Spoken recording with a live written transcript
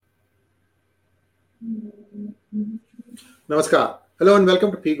Namaskar. Hello and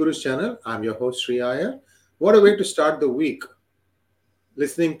welcome to P Guru's channel. I'm your host Sri Iyer. What a way to start the week.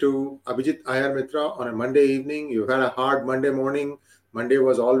 Listening to Abhijit Iyer Mitra on a Monday evening. You've had a hard Monday morning. Monday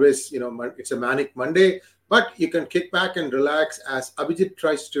was always, it's a manic Monday, but you can kick back and relax as Abhijit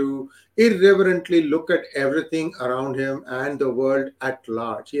tries to irreverently look at everything around him and the world at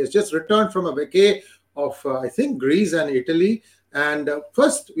large. He has just returned from a vacay of, I think, Greece and Italy. And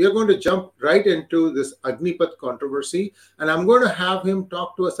first, we are going to jump right into this Agnipath controversy. And I'm going to have him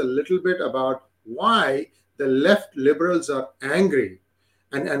talk to us a little bit about why the left liberals are angry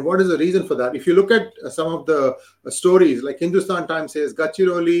and what is the reason for that? If you look at some of the stories, like Hindustan Times says,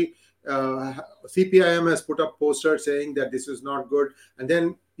 Gachiroli, CPIM has put up posters saying that this is not good. And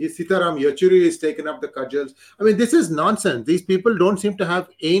then Sitaram Yechury is taken up the cudgels. I mean, this is nonsense. These people don't seem to have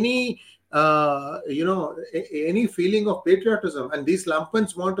any any feeling of patriotism. And these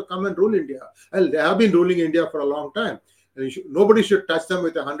lampants want to come and rule India. Well, they have been ruling India for a long time. Nobody should touch them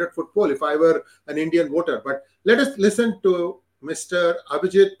with a 100-foot pole if I were an Indian voter. But let us listen to Mr.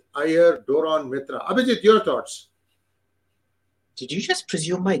 Abhijit Iyer Doron Mitra. Abhijit, your thoughts? Did you just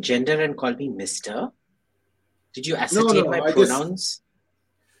presume my gender and call me Mr.? Did you ascertain my pronouns?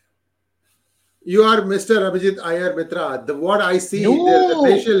 You are Mr. Abhijit Iyer Mitra. What I see, there's a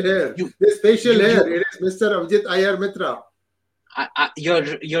facial hair. There's facial hair. It is Mr. Abhijit Iyer Mitra.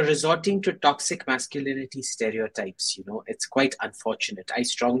 You're resorting to toxic masculinity stereotypes. It's quite unfortunate. I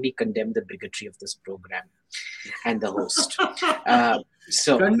strongly condemn the bigotry of this program and the host.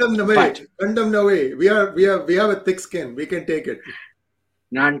 Condemn away. We have a thick skin. We can take it.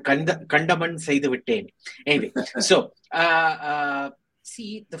 Anyway,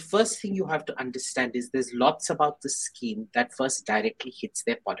 see, the first thing you have to understand is there's lots about the scheme that first directly hits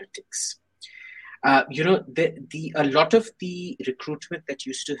their politics. A lot of the recruitment that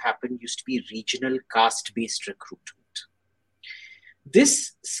used to happen used to be regional caste-based recruitment.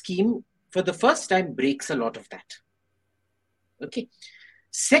 This scheme, for the first time, breaks a lot of that. Okay.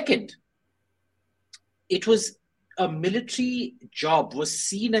 Second, it was a military job, was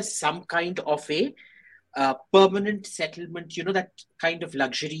seen as some kind of a permanent settlement, that kind of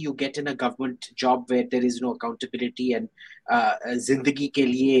luxury you get in a government job where there is no accountability and zindagi ke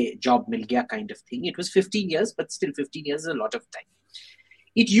liye job mil gaya kind of thing. It was 15 years, but still 15 years is a lot of time.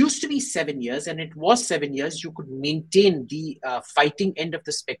 It used to be 7 years, and it was 7 years. You could maintain the fighting end of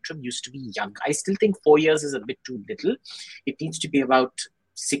the spectrum used to be young. I still think 4 years is a bit too little. It needs to be about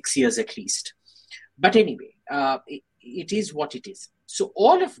 6 years at least. But anyway, it is what it is. So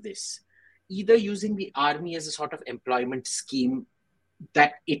all of this, either using the army as a sort of employment scheme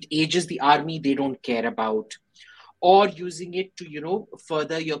that it ages the army, they don't care about, or using it to,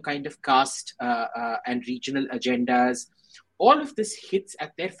 further your kind of caste and regional agendas. All of this hits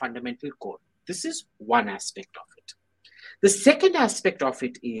at their fundamental core. This is one aspect of it. The second aspect of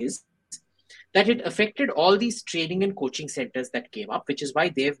it is that it affected all these training and coaching centers that came up, which is why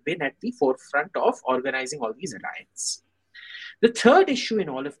they've been at the forefront of organizing all these riots. The third issue in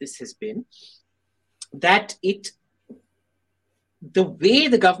all of this has been that the way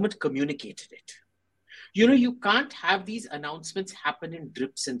the government communicated it. You can't have these announcements happen in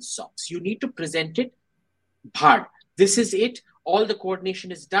drips and sobs. You need to present it hard. This is it. All the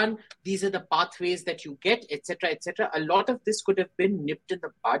coordination is done. These are the pathways that you get, etc., etc. A lot of this could have been nipped in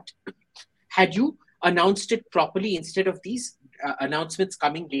the bud had you announced it properly instead of these announcements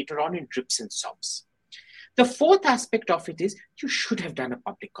coming later on in drips and sobs. The fourth aspect of it is you should have done a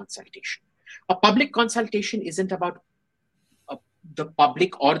public consultation. A public consultation isn't about the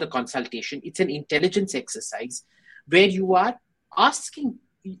public or the consultation. It's an intelligence exercise where you are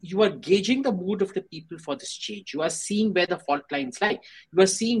gauging the mood of the people for this change. You are seeing where the fault lines lie. You are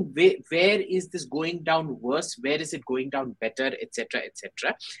seeing where is this going down worse, where is it going down better, etc.,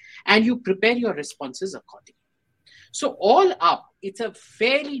 etc. And you prepare your responses accordingly. So all up, it's a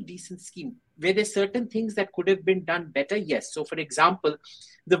fairly decent scheme. Were there certain things that could have been done better? Yes. So for example,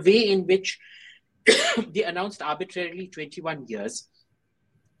 the way in which they announced arbitrarily 21 years,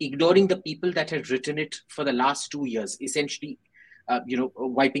 ignoring the people that had written it for the last 2 years, essentially,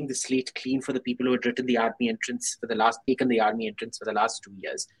 wiping the slate clean for the people who had written the army entrance taken the army entrance for the last 2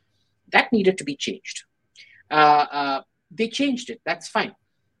 years. That needed to be changed. They changed it. That's fine.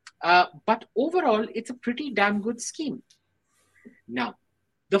 But overall, it's a pretty damn good scheme. Now,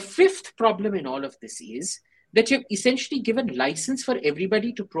 the fifth problem in all of this is that you've essentially given license for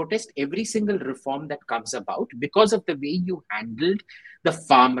everybody to protest every single reform that comes about because of the way you handled the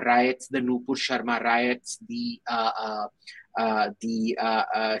farm riots, the Nupur Sharma riots, the the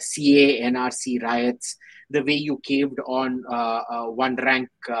CA, NRC riots, the way you caved on one rank,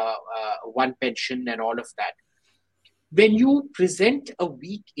 one pension, and all of that. When you present a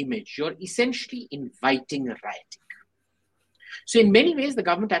weak image, you're essentially inviting a rioting. So in many ways, the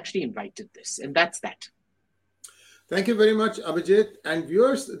government actually invited this, and that's that. Thank you very much, Abhijit. And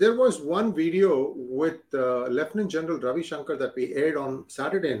viewers, there was one video with Lieutenant General Ravi Shankar that we aired on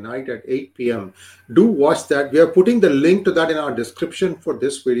Saturday night at 8 p.m. Do watch that. We are putting the link to that in our description for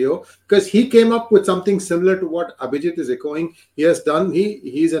this video because he came up with something similar to what Abhijit is echoing. He has done,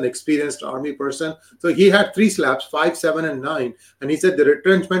 he's an experienced army person. So he had 3 slabs, 5, 7, and 9. And he said the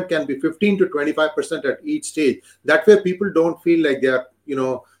retrenchment can be 15 to 25% at each stage. That way people don't feel like they are,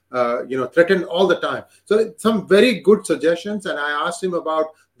 threatened all the time. So some very good suggestions. And I asked him about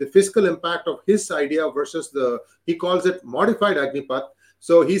the fiscal impact of his idea versus he calls it modified Agnipath.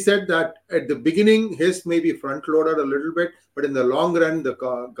 So he said that at the beginning, his may be front loaded a little bit, but in the long run, the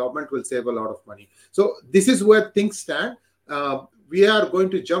government will save a lot of money. So this is where things stand. We are going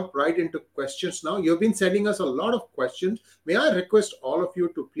to jump right into questions now. You've been sending us a lot of questions. May I request all of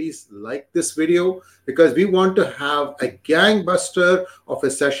you to please like this video because we want to have a gangbuster of a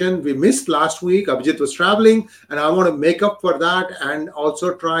session. We missed last week. Abhijit was traveling and I want to make up for that and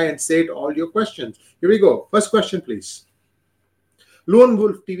also try and say all your questions. Here we go. First question, please. Lone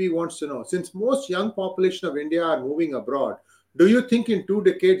Wolf TV wants to know, since most young population of India are moving abroad, do you think in 2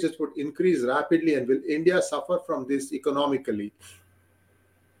 decades this would increase rapidly and will India suffer from this economically?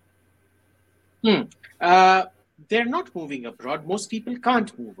 They're not moving abroad. Most people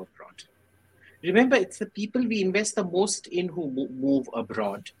can't move abroad. Remember, it's the people we invest the most in who move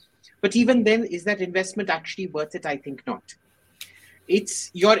abroad. But even then, is that investment actually worth it? I think not.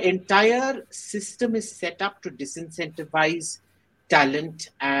 It's your entire system is set up to disincentivize talent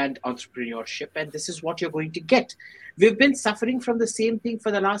and entrepreneurship, and this is what you're going to get. We've been suffering from the same thing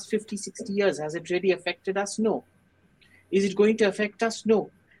for the last 50, 60 years. Has it really affected us? No. Is it going to affect us? No.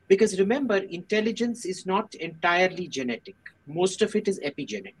 Because remember, intelligence is not entirely genetic. Most of it is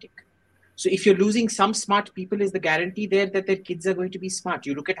epigenetic. So if you're losing some smart people, is the guarantee there that their kids are going to be smart?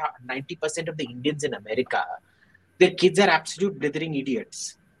 You look at how 90% of the Indians in America, their kids are absolute blithering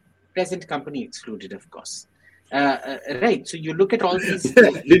idiots. Present company excluded, of course. Right. So you look at all these.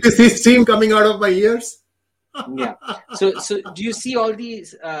 Did you see steam coming out of my ears? Yeah. So do you see all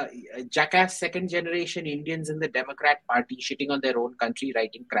these jackass second generation Indians in the Democrat Party shitting on their own country,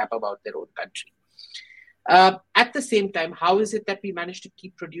 writing crap about their own country? At the same time, how is it that we manage to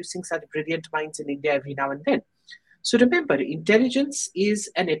keep producing such brilliant minds in India every now and then? So remember, intelligence is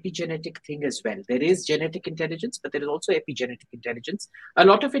an epigenetic thing as well. There is genetic intelligence, but there is also epigenetic intelligence. A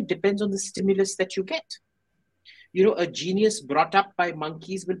lot of it depends on the stimulus that you get. A genius brought up by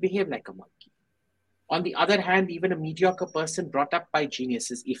monkeys will behave like a monkey. On the other hand, even a mediocre person brought up by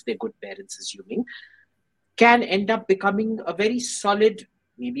geniuses, if they're good parents, assuming, can end up becoming a very solid,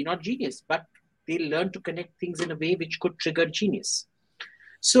 maybe not genius, but they learn to connect things in a way which could trigger genius.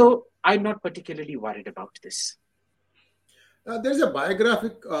 So I'm not particularly worried about this. There's a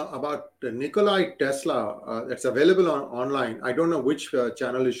biographic about Nikolai Tesla that's available online. I don't know which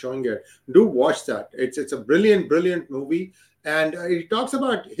channel is showing it. Do watch that. It's a brilliant, brilliant movie. And he talks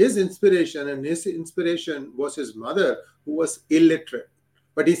about his inspiration, and his inspiration was his mother, who was illiterate.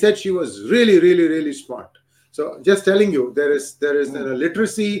 But he said she was really, really, really smart. So just telling you, there is an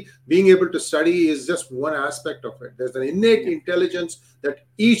literacy. Being able to study is just one aspect of it. There's an innate intelligence that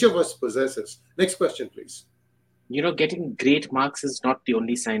each of us possesses. Next question, please. Getting great marks is not the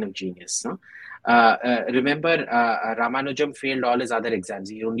only sign of genius. Huh? Remember, Ramanujam failed all his other exams.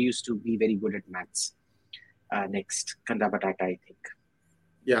 He only used to be very good at maths. Next, Kanda Batata, I think.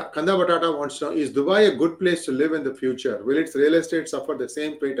 Yeah, Kanda Batata wants to know, is Dubai a good place to live in the future? Will its real estate suffer the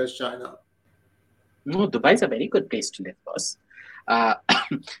same fate as China? No, Dubai is a very good place to live, boss.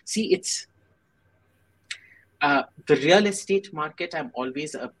 See, it's the real estate market I'm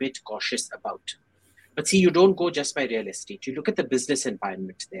always a bit cautious about. But see, you don't go just by real estate. You look at the business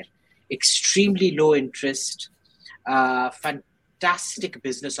environment there. Extremely low interest, fantastic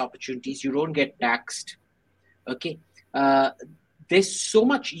business opportunities. You don't get taxed. Okay. There's so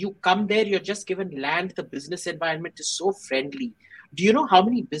much. You come there, you're just given land. The business environment is so friendly. Do you know how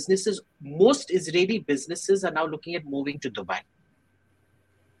many businesses, most Israeli businesses are now looking at moving to Dubai?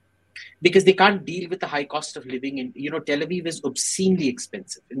 Because they can't deal with the high cost of living. And, Tel Aviv is obscenely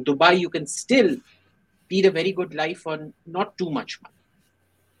expensive. In Dubai, you can still lead a very good life on not too much money.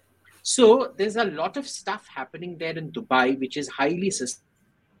 So there's a lot of stuff happening there in Dubai, which is highly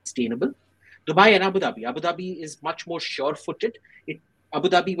sustainable. Dubai and Abu Dhabi. Abu Dhabi is much more sure-footed. Abu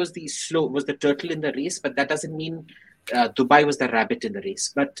Dhabi was the turtle in the race, but that doesn't mean Dubai was the rabbit in the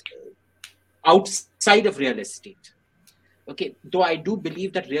race. But outside of real estate, okay, though I do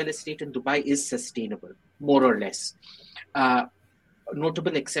believe that real estate in Dubai is sustainable, more or less.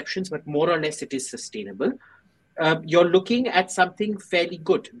 Notable exceptions, but more or less it is sustainable. You're looking at something fairly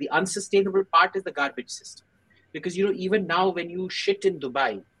good. The unsustainable part is the garbage system. Because, even now when you shit in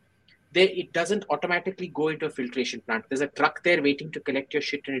Dubai, it doesn't automatically go into a filtration plant. There's a truck there waiting to collect your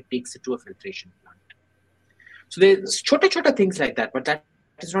shit and it takes it to a filtration plant. So there's chota things like that, but that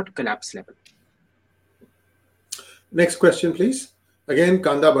is not collapse level. Next question, please. Again,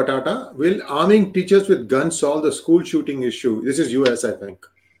 Kanda Batata. Will arming teachers with guns solve the school shooting issue? This is US, I think.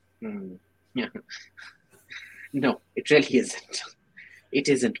 Yeah. No, it really isn't. It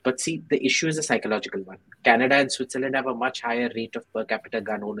isn't. But see, the issue is a psychological one. Canada and Switzerland have a much higher rate of per capita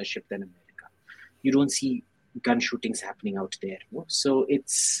gun ownership than America. You don't see gun shootings happening out there. No? So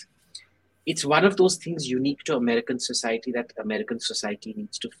it's one of those things unique to American society that American society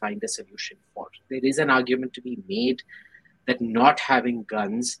needs to find a solution for. There is an argument to be made that not having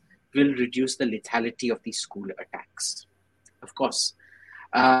guns will reduce the lethality of these school attacks. Of course.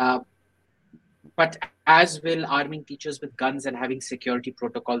 But as will arming teachers with guns and having security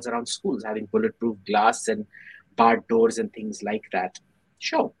protocols around schools, having bulletproof glass and barred doors and things like that.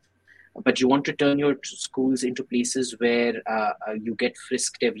 Sure. But you want to turn your schools into places where you get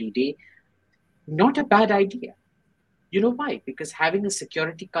frisked every day? Not a bad idea. You know why? Because having a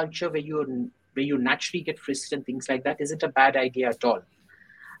security culture where you naturally get frisked and things like that isn't a bad idea at all.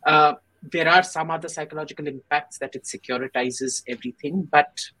 There are some other psychological impacts that it securitizes everything,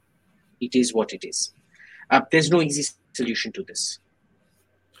 but it is what it is. There's no easy solution to this.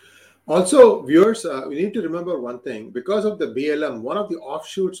 Also, viewers, we need to remember one thing. Because of the BLM, one of the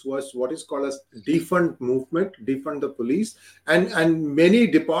offshoots was what is called as defund movement, defund the police, and many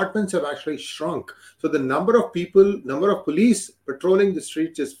departments have actually shrunk. So the number of police patrolling the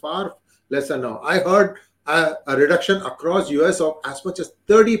streets is far lesser now. I heard a reduction across US of as much as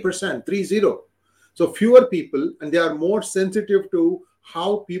 30%, 30. So fewer people, and they are more sensitive to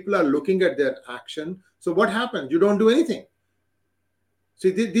how people are looking at their action. So what happens? You don't do anything. See,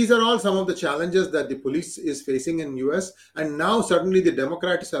 these are all some of the challenges that the police is facing in US. And now suddenly the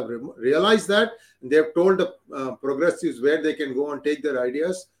Democrats have realized that. They have told the progressives where they can go and take their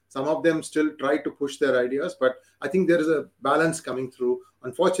ideas. Some of them still try to push their ideas, but I think there is a balance coming through.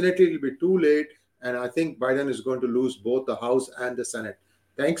 Unfortunately, it will be too late. And I think Biden is going to lose both the House and the Senate.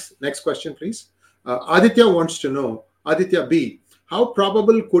 Thanks. Next question, please. Aditya wants to know, Aditya B, how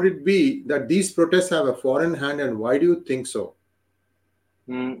probable could it be that these protests have a foreign hand, and why do you think so?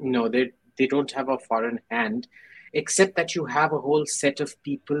 No, they don't have a foreign hand, except that you have a whole set of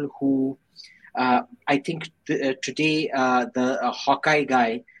people who, I think today, the Hawkeye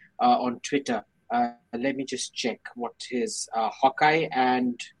guy on Twitter, let me just check what his Hawkeye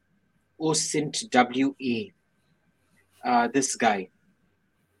and OSINT WA, this guy.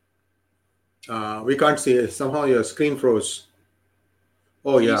 We can't see it. Somehow your screen froze.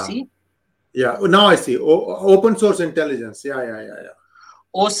 Oh, Can yeah. you see? Yeah, now I see. Open source intelligence. Yeah.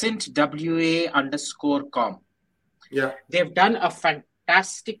 OSINT WA_com. Yeah. They've done a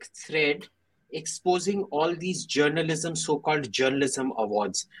fantastic thread exposing all these so-called journalism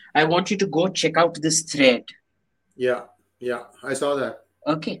awards. I want you to go check out this thread. Yeah, I saw that.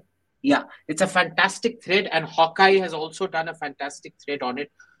 Okay. Yeah, it's a fantastic thread, and Hawkeye has also done a fantastic thread on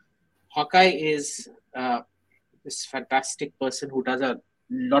it. Hawkeye is this fantastic person who does a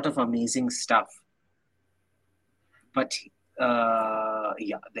lot of amazing stuff. But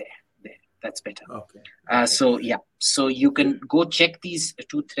yeah, there, that's better. Okay. So you can go check these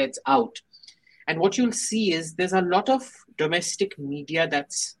two threads out, and what you'll see is there's a lot of domestic media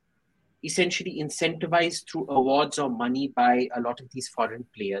that's essentially incentivized through awards or money by a lot of these foreign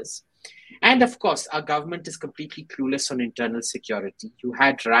players. And of course, our government is completely clueless on internal security. You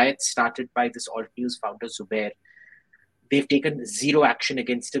had riots started by this Alt News founder, Zubair. They've taken zero action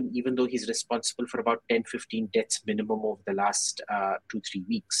against him, even though he's responsible for about 10-15 deaths minimum over the last 2-3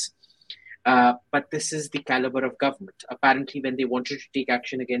 weeks. But this is the caliber of government. Apparently, when they wanted to take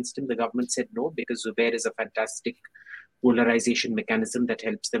action against him, the government said no, because Zubair is a fantastic polarization mechanism that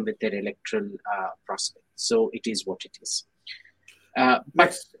helps them with their electoral prospects. So it is what it is.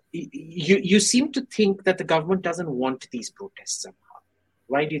 But you seem to think that the government doesn't want these protests somehow.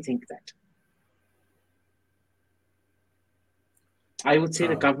 Why do you think that? I would say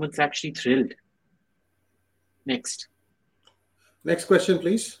the government's actually thrilled. Next question,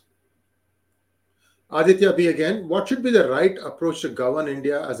 please. Aditya B again. What should be the right approach to govern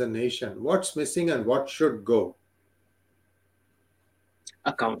India as a nation? What's missing and what should go?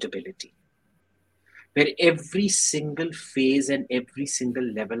 Accountability. where every single phase and every single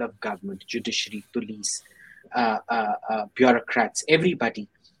level of government, judiciary, police, bureaucrats, everybody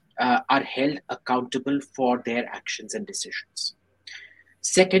are held accountable for their actions and decisions.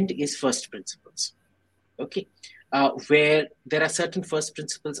 Second is first principles. Okay, where there are certain first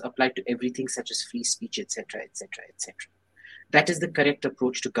principles applied to everything, such as free speech, etc., etc., etc. That is the correct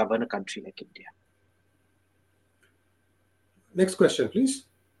approach to govern a country like India. Next question, please.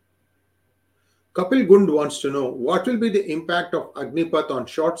 Kapil Gund wants to know, what will be the impact of Agnipath on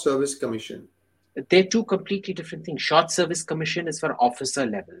Short Service Commission? They're two completely different things. Short Service Commission is for officer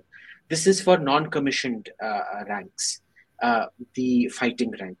level. This is for non-commissioned ranks, the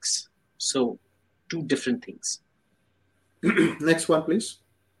fighting ranks. So, two different things. Next one, please.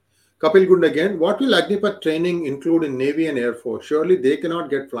 Kapil Gund again. What will Agnipath training include in Navy and Air Force? Surely they cannot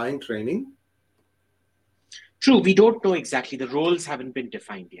get flying training. True, we don't know exactly. The roles haven't been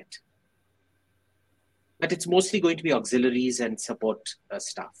defined yet. But it's mostly going to be auxiliaries and support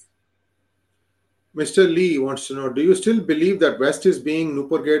staff. Mr. Lee wants to know, do you still believe that West is being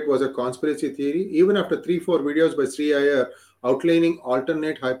Nupurgate was a conspiracy theory? Even after 3-4 videos by Sri Iyer outlining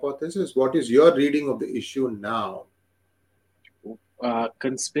alternate hypotheses, what is your reading of the issue now?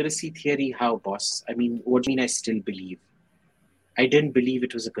 Conspiracy theory, how, boss? I mean, what do you mean I still believe? I didn't believe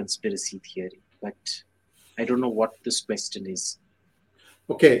it was a conspiracy theory, but I don't know what this question is.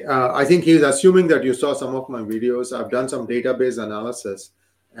 Okay, I think he's assuming that you saw some of my videos. I've done some database analysis.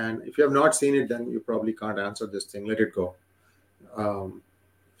 And if you have not seen it, then you probably can't answer this thing. Let it go.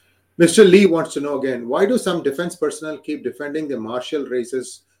 Mr. Lee wants to know again, why do some defense personnel keep defending the martial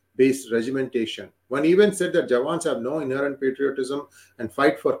races-based regimentation? One even said that Jawans have no inherent patriotism and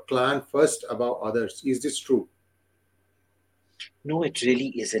fight for clan first above others. Is this true? No, it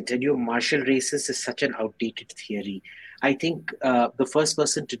really isn't. And your martial races is such an outdated theory. I think the first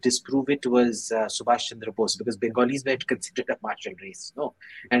person to disprove it was Subhash Chandra Bose, because Bengalis were considered a martial race. No,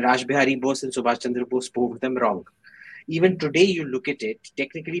 and Raj Bihari Bose and Subhash Chandra Bose proved them wrong. Even today, you look at it,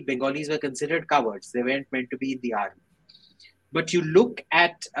 technically Bengalis were considered cowards. They weren't meant to be in the army. But you look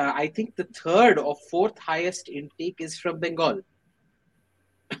at, I think the third or fourth highest intake is from Bengal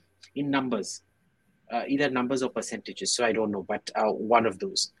in numbers, either numbers or percentages. So I don't know, but one of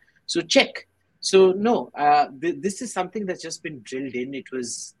those. So check. So no, this is something that's just been drilled in. It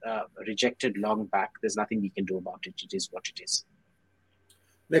was rejected long back. There's nothing we can do about it. It is what it is.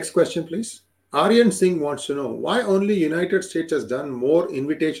 Next question, please. Aryan Singh wants to know, why only United States has done more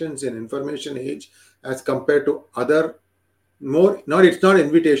invitations in information age as compared to other it's not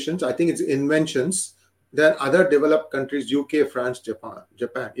invitations, I think it's inventions than other developed countries, UK, France,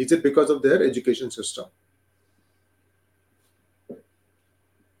 Japan. Is it because of their education system?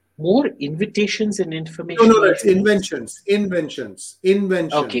 More invitations and information. No, it's inventions.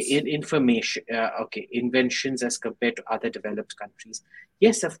 Okay, information. Okay, inventions as compared to other developed countries.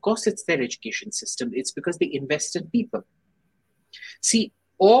 Yes, of course, it's their education system. It's because they invest in people. See,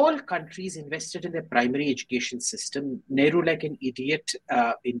 all countries invested in their primary education system. Nehru, like an idiot,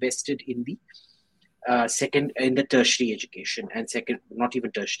 invested in the tertiary education, and not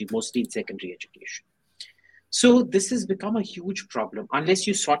even tertiary, mostly in secondary education. So this has become a huge problem unless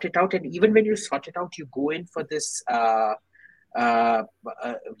you sort it out. And even when you sort it out, you go in for this,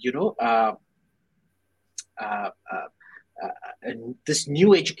 this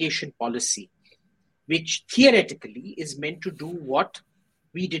new education policy, which theoretically is meant to do what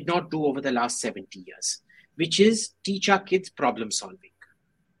we did not do over the last 70 years, which is teach our kids problem solving.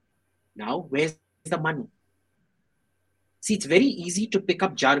 Now, where's the money? See, it's very easy to pick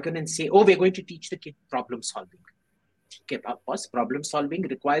up jargon and say, oh, we're going to teach the kid problem solving. Okay, of course, problem solving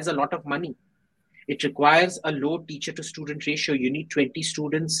requires a lot of money. It requires a low teacher to student ratio. You need 20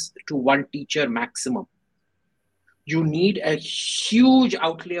 students to one teacher maximum. You need a huge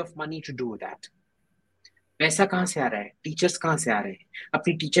outlay of money to do that. पैसा कहाँ से आ रहा है? Teachers कहाँ से आ रहे हैं?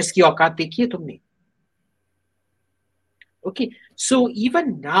 अपनी teachers की औकात देखी है तुमने? Okay, so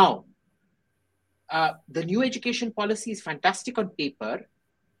even now, the new education policy is fantastic on paper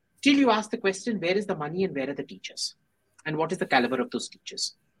till you ask the question, where is the money and where are the teachers? And what is the caliber of those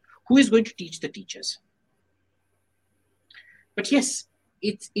teachers? Who is going to teach the teachers? But yes,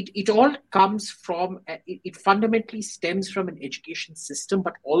 it all comes from, it fundamentally stems from an education system,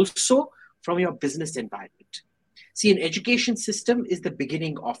 but also from your business environment. See, an education system is the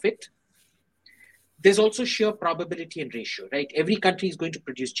beginning of it. There's also sheer probability and ratio, right? Every country is going to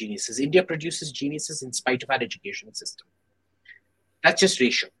produce geniuses. India produces geniuses in spite of our education system. That's just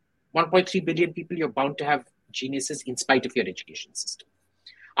ratio. 1.3 billion people, you're bound to have geniuses in spite of your education system.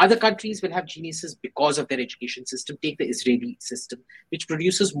 Other countries will have geniuses because of their education system. Take the Israeli system, which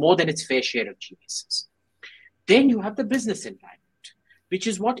produces more than its fair share of geniuses. Then you have the business environment, which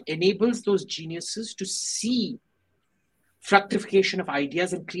is what enables those geniuses to see fructification of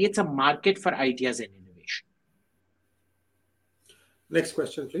ideas and creates a market for ideas and innovation. Next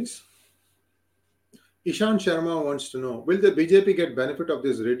question, please. Ishan Sharma wants to know, will the BJP get benefit of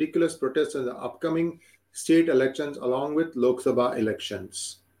this ridiculous protest in the upcoming state elections along with Lok Sabha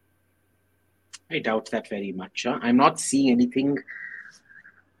elections? I doubt that very much. I'm not seeing anything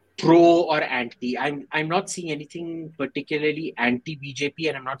pro or anti. I'm not seeing anything particularly anti-BJP,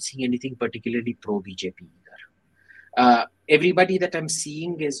 and I'm not seeing anything particularly pro-BJP either. Everybody that I'm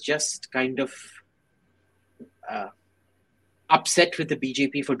seeing is just kind of upset with the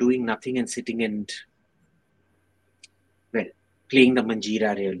BJP for doing nothing and sitting and, well, playing the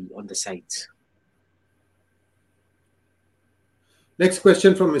Manjeera really on the sides. Next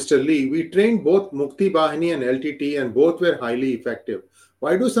question from Mr. Lee. We trained both Mukti Bahini and LTT and both were highly effective.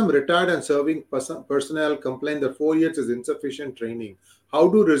 Why do some retired and serving personnel complain that 4 years is insufficient training? How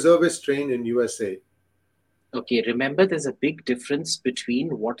do reservists train in USA? Okay, remember there's a big difference between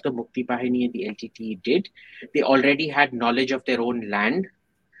what the Mukti Bahini and the LTT did. They already had knowledge of their own land.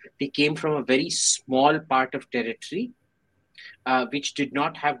 They came from a very small part of territory, which did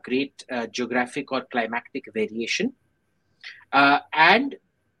not have great geographic or climatic variation. And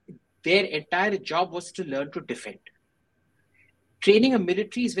their entire job was to learn to defend. Training a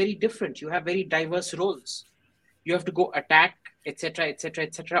military is very different. You have very diverse roles. You have to go attack, etc., etc.,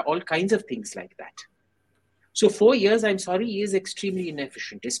 etc., all kinds of things like that. So 4 years, I'm sorry, is extremely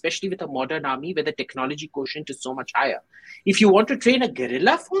inefficient, especially with a modern army where the technology quotient is so much higher. If you want to train a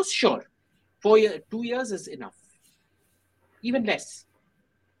guerrilla force, sure, 2 years is enough. Even less.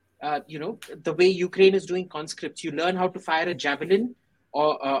 The way Ukraine is doing conscripts, you learn how to fire a javelin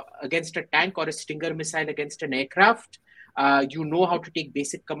or against a tank or a Stinger missile against an aircraft. You know how to take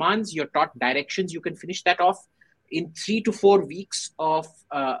basic commands. You're taught directions. You can finish that off in 3 to 4 weeks of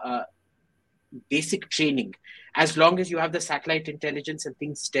basic training, as long as you have the satellite intelligence and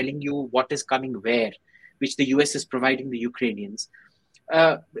things telling you what is coming where, which the US is providing the Ukrainians.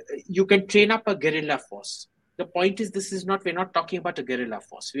 You can train up a guerrilla force. The point is, we're not talking about a guerrilla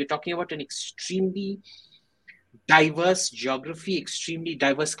force. We're talking about an extremely diverse geography, extremely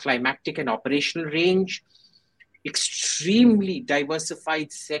diverse climatic and operational range, extremely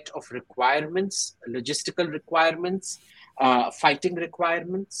diversified set of requirements, logistical requirements, fighting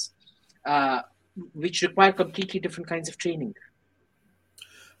requirements, which require completely different kinds of training.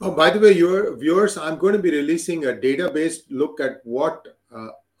 Oh, by the way, your viewers, I'm going to be releasing a database look at what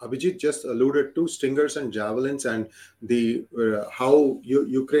Abhijit just alluded to, Stingers and Javelins, and the how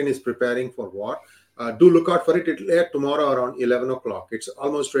Ukraine is preparing for war. Do look out for it. It'll air tomorrow around 11 o'clock. It's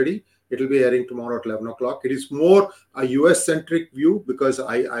almost ready. It'll be airing tomorrow at 11 o'clock. It is more a US-centric view because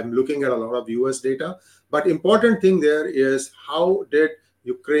I'm looking at a lot of US data. But important thing there is, how did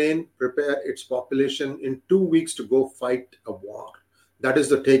Ukraine prepare its population in 2 weeks to go fight a war? That is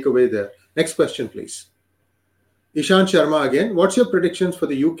the takeaway there. Next question, please. Ishan Sharma again. What's your predictions for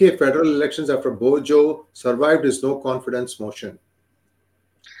the UK federal elections after Bojo survived his no confidence motion?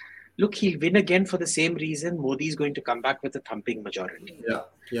 Look, he'll win again for the same reason. Modi is going to come back with a thumping majority.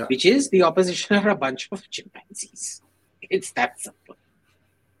 Yeah. Which is, the opposition are a bunch of chimpanzees. It's that simple.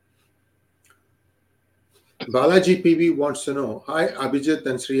 Balaji PV wants to know, hi Abhijit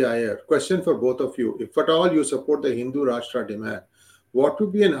and Sri Iyer. Question for both of you. If at all you support the Hindu Rashtra demand, what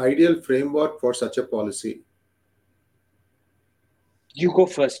would be an ideal framework for such a policy? You go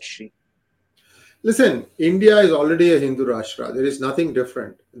first, Sri. Listen, India is already a Hindu Rashtra. There is nothing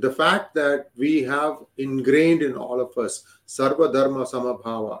different. The fact that we have ingrained in all of us Sarva Dharma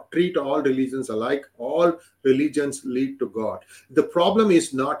Samabhava, treat all religions alike, all religions lead to God. The problem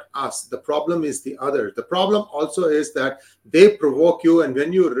is not us. The problem is the others. The problem also is that they provoke you, and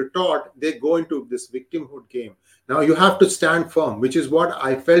when you retort, they go into this victimhood game. Now you have to stand firm, which is what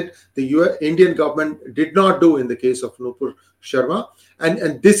I felt the Indian government did not do in the case of Nupur Sharma.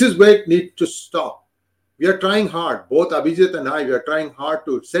 And this is where it needs to stop. We are trying hard, both Abhijit and I, we are trying hard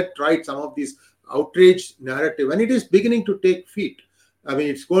to set right some of these outraged narrative, and it is beginning to take feet. I mean,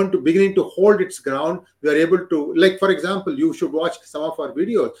 it's going to beginning to hold its ground. We are able to, like, for example, you should watch some of our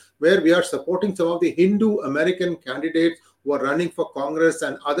videos where we are supporting some of the Hindu American candidates who are running for Congress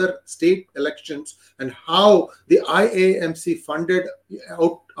and other state elections, and how the IAMC funded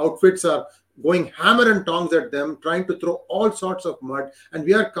outfits are going hammer and tongs at them, trying to throw all sorts of mud, and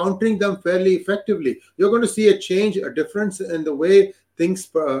we are countering them fairly effectively. You're going to see a change, a difference in the way things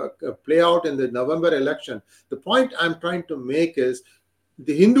play out in the November election. The point I'm trying to make is,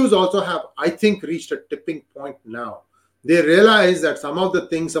 the Hindus also have, I think, reached a tipping point now. They realize that some of the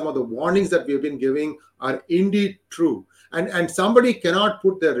things, some of the warnings that we've been giving are indeed true. And somebody cannot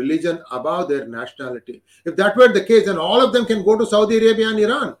put their religion above their nationality. If that were the case, then all of them can go to Saudi Arabia and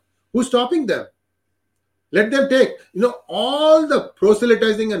Iran. Who's stopping them? Let them take, all the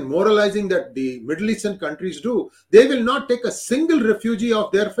proselytizing and moralizing that the Middle Eastern countries do. They will not take a single refugee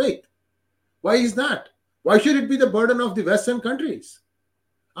of their faith. Why is that? Why should it be the burden of the Western countries?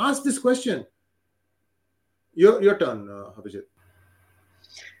 Ask this question. Your turn, Abhijit.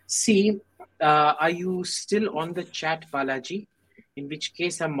 See, are you still on the chat, Balaji? In which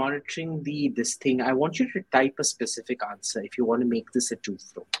case, I'm monitoring this thing. I want you to type a specific answer if you want to make this a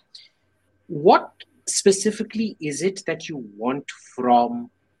two-flow. What specifically is it that you want from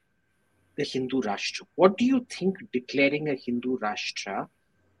the Hindu Rashtra? What do you think declaring a Hindu Rashtra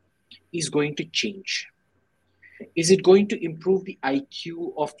is going to change? Is it going to improve the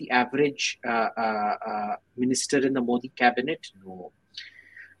IQ of the average minister in the Modi cabinet? No.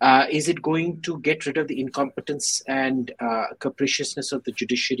 Is it going to get rid of the incompetence and capriciousness of the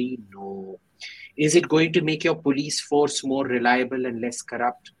judiciary? No. Is it going to make your police force more reliable and less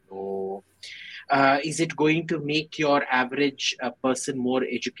corrupt? No. Is it going to make your average person more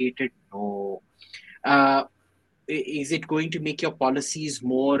educated? No. Is it going to make your policies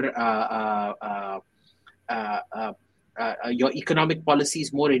more, your economic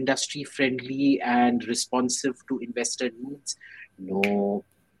policies more industry friendly and responsive to investor needs? No.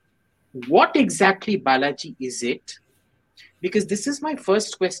 What exactly, Balaji, is it? Because this is my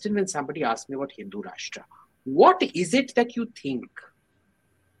first question when somebody asks me about Hindu Rashtra. What is it that you think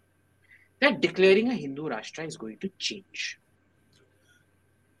that declaring a Hindu Rashtra is going to change?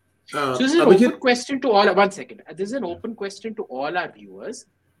 So this is an open question to all. One second. This is an open question to all our viewers.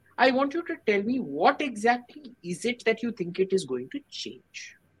 I want you to tell me what exactly is it that you think it is going to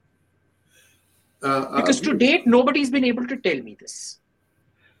change? Because to date, nobody's been able to tell me this.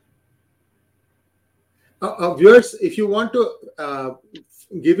 Viewers, if you want to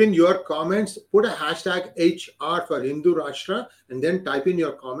give in your comments, put a hashtag HR for Hindu Rashtra and then type in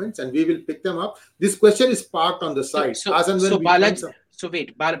your comments and we will pick them up. This question is parked on the side.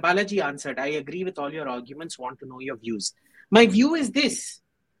 Balaji answered, I agree with all your arguments, want to know your views. My view is this.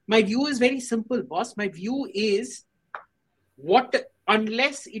 My view is very simple, boss. My view is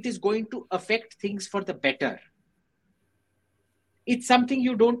unless it is going to affect things for the better, it's something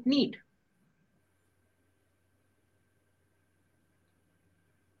you don't need.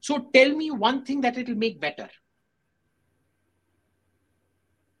 So tell me one thing that it will make better.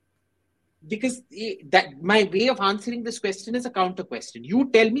 Because that my way of answering this question is a counter question. You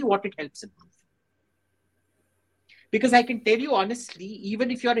tell me what it helps improve. Because I can tell you honestly,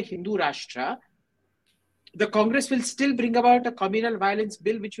 even if you're a Hindu Rashtra, the Congress will still bring about a communal violence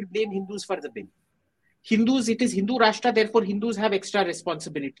bill which will blame Hindus for the bill. Hindus, it is Hindu Rashtra, therefore Hindus have extra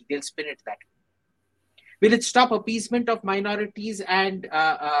responsibility. They'll spin it that way. Will it stop appeasement of minorities and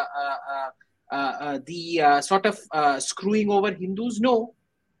screwing over Hindus? No.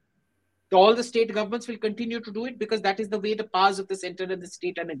 All the state governments will continue to do it because that is the way the powers of the center and the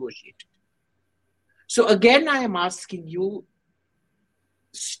state are negotiated. So again, I am asking you,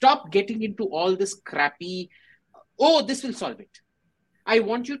 stop getting into all this crappy, this will solve it. I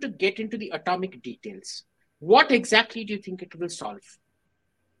want you to get into the atomic details. What exactly do you think it will solve?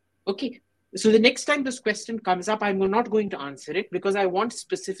 Okay. So the next time this question comes up, I'm not going to answer it because I want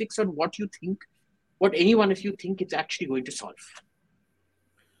specifics on what you think, what any one of you think it's actually going to solve.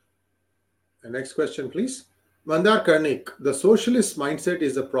 The next question, please. Mandar Karnik, the socialist mindset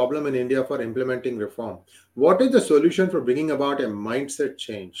is a problem in India for implementing reform. What is the solution for bringing about a mindset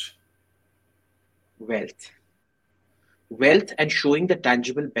change? Wealth. Wealth and showing the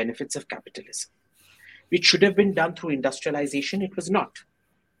tangible benefits of capitalism, which should have been done through industrialization. It was not.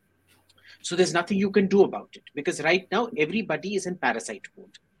 So there's nothing you can do about it because right now everybody is in parasite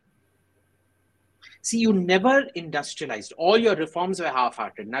mode. See, you never industrialized. All your reforms were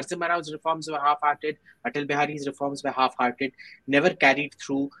half-hearted. Narasimha Rao's reforms were half-hearted. Atal Bihari's reforms were half-hearted, never carried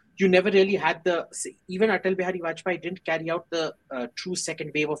through. You never really had even Atal Bihari Vajpayee didn't carry out the true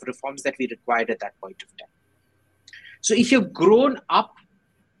second wave of reforms that we required at that point of time. So if you've grown up,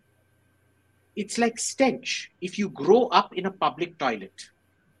 it's like stench. If you grow up in a public toilet,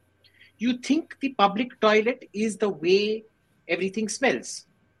 you think the public toilet is the way everything smells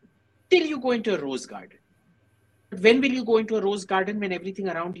till you go into a rose garden. But when will you go into a rose garden when everything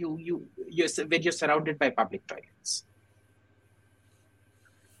around when you're surrounded by public toilets?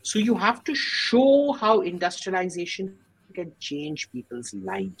 So you have to show how industrialization can change people's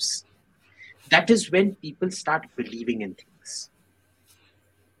lives. That is when people start believing in things.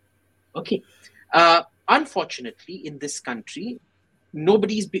 Okay. Unfortunately, in this country,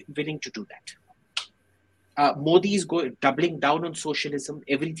 nobody is willing to do that. Modi is doubling down on socialism.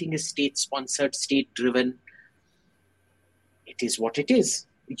 Everything is state sponsored, state driven. It is what it is.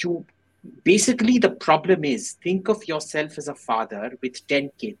 You basically, the problem is, think of yourself as a father with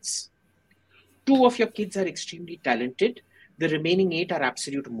 10 kids. 2 of your kids are extremely talented, the remaining 8 are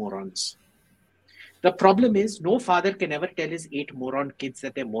absolute morons. The problem is, no father can ever tell his 8 moron kids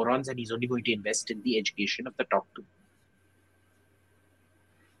that they're morons and he's only going to invest in the education of the top 2.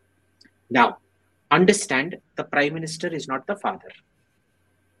 Now, understand, the Prime Minister is not the father.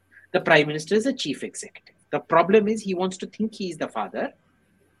 The Prime Minister is a chief executive. The problem is, he wants to think he is the father,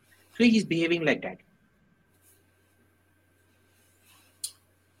 so he's behaving like that.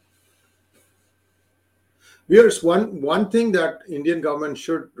 Here's one thing that Indian government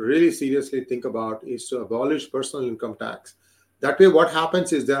should really seriously think about is to abolish personal income tax. That way, what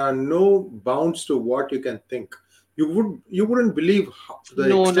happens is there are no bounds to what you can think. You wouldn't believe the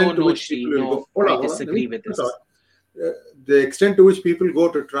extent to No, which people Shri, will go. no, Hold I on, hold on. Let me disagree with finish this. the thought. The extent to which people go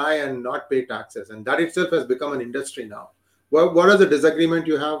to try and not pay taxes, and that itself has become an industry now. What are the disagreement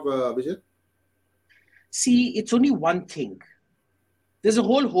you have, Vijay? See, it's only one thing. There's a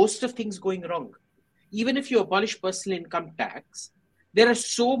whole host of things going wrong. Even if you abolish personal income tax, there is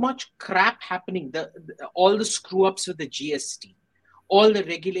so much crap happening. All the screw ups with the GST, all the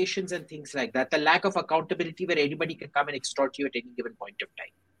regulations and things like that, the lack of accountability where anybody can come and extort you at any given point of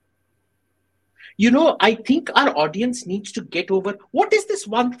time. I think our audience needs to get over what is this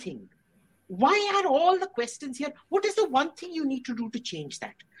one thing? Why are all the questions here? What is the one thing you need to do to change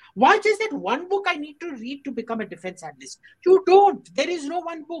that? Why is that one book I need to read to become a defense analyst? You don't. There is no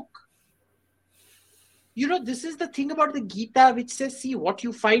one book. This is the thing about the Gita, which says, see, what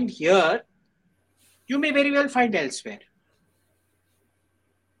you find here, you may very well find elsewhere.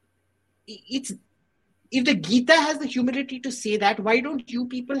 If the Gita has the humility to say that, why don't you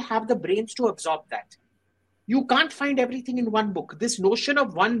people have the brains to absorb that? You can't find everything in one book. This notion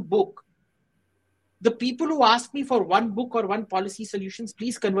of one book, the people who ask me for one book or one policy solutions,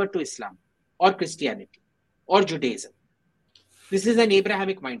 please convert to Islam or Christianity or Judaism. This is an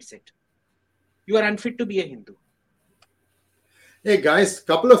Abrahamic mindset. You are unfit to be a Hindu. Hey guys,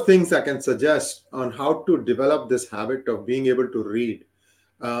 couple of things I can suggest on how to develop this habit of being able to read.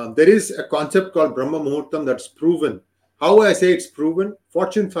 There is a concept called Brahma Muhurtam that's proven. How I say it's proven?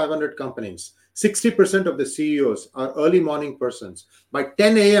 Fortune 500 companies, 60% of the CEOs are early morning persons. By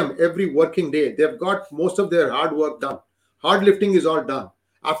 10 a.m. every working day, they've got most of their hard work done. Hard lifting is all done.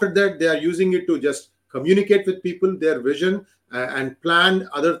 After that, they are using it to just communicate with people, their vision, and plan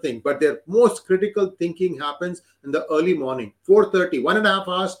other things. But their most critical thinking happens in the early morning, 4:30, 1.5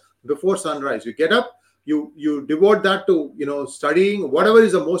 hours before sunrise. You get up, you devote that to studying, whatever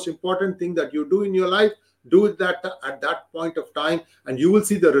is the most important thing that you do in your life. Do it that at that point of time, and you will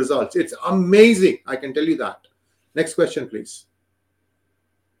see the results. It's amazing, I can tell you that. Next question, please.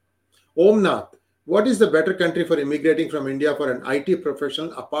 Omnath, what is the better country for immigrating from India for an IT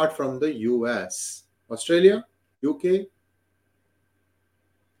professional apart from the US? Australia? UK?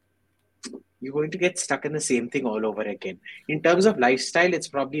 You're going to get stuck in the same thing all over again. In terms of lifestyle, it's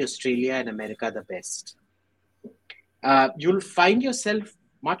probably Australia and America the best. You'll find yourself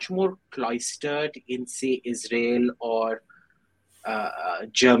much more cloistered in, say, Israel or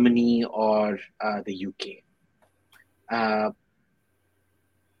Germany or the UK.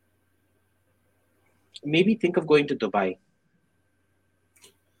 Maybe think of going to Dubai.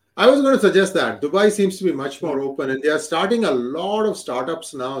 I was going to suggest that. Dubai seems to be much more open, and they are starting a lot of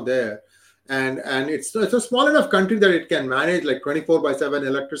startups now there. And it's a small enough country that it can manage like 24/7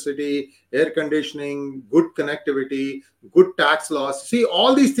 electricity, air conditioning, good connectivity, good tax laws. See,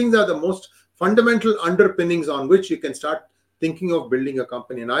 all these things are the most fundamental underpinnings on which you can start thinking of building a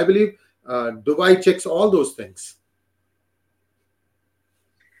company. And I believe Dubai checks all those things.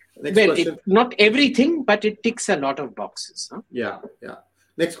 Next question. Not everything, but it ticks a lot of boxes. Huh? Yeah.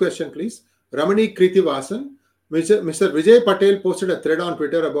 Next question, please. Ramani Kritivasan. Mr. Vijay Patel posted a thread on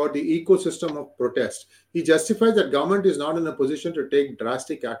Twitter about the ecosystem of protest. He justifies that government is not in a position to take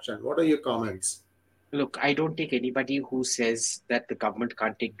drastic action. What are your comments? Look, I don't take anybody who says that the government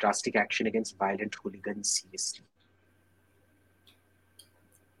can't take drastic action against violent hooligans seriously.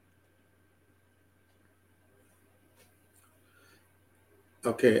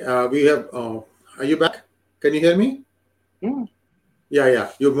 Okay, we have. Are you back? Can you hear me?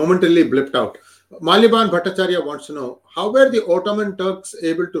 Yeah. You momentarily blipped out. Maliban Bhattacharya wants to know, how were the Ottoman Turks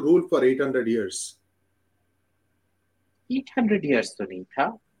able to rule for 800 years? 800 years तो नहीं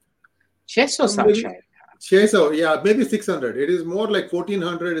था, 600 साल शायद था. So, yeah, maybe 600. It is more like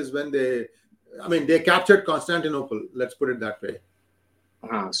 1400 is when they captured Constantinople. Let's put it that way.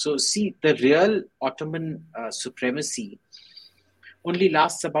 So see, the real Ottoman supremacy only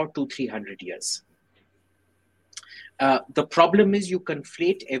lasts about 200-300 years. The problem is you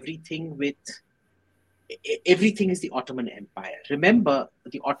conflate everything with everything is the Ottoman Empire. Remember,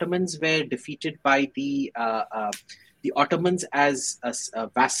 the Ottomans were defeated by the Ottomans as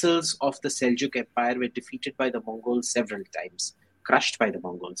vassals of the Seljuk Empire were defeated by the Mongols several times, crushed by the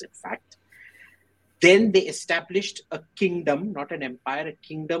Mongols, in fact. Then they established a kingdom, not an empire, a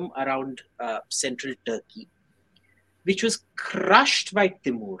kingdom around central Turkey, which was crushed by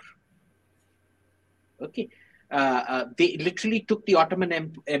Timur. Okay. They literally took the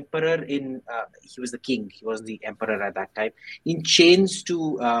Ottoman emperor he was the king, he was the emperor at that time, in chains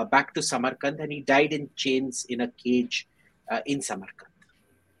to back to Samarkand, and he died in chains in a cage in Samarkand.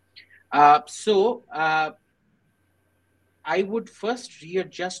 So I would first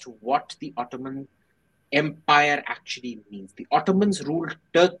readjust what the Ottoman Empire actually means. The Ottomans ruled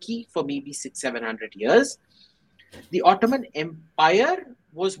Turkey for maybe 600-700 years. The Ottoman Empire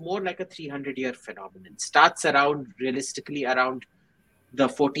was more like a 300-year phenomenon. Starts realistically around the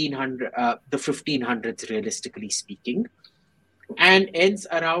 1500s, realistically speaking, and ends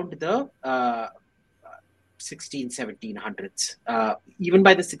around the 1700s. Even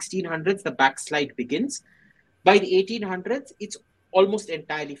by the 1600s, the backslide begins. By the 1800s, it's almost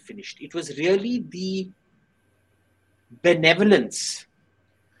entirely finished. It was really the benevolence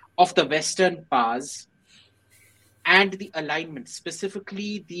of the Western powers and the alignment,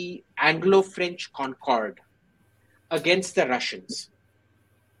 specifically the Anglo-French Concord against the Russians,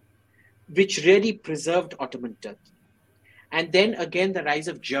 which really preserved Ottoman Turkey. And then again, the rise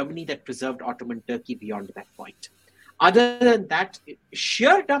of Germany that preserved Ottoman Turkey beyond that point. Other than that,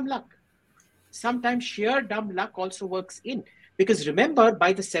 sheer dumb luck. Sometimes sheer dumb luck also works in. Because remember,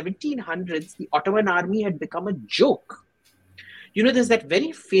 by the 1700s, the Ottoman army had become a joke. There's that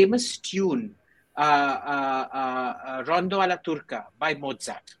very famous tune, Rondo alla Turca by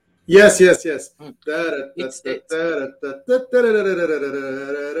Mozart. Yes. Go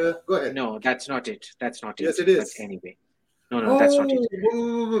ahead. No, that's not it. Yes, it is. But anyway. No, that's not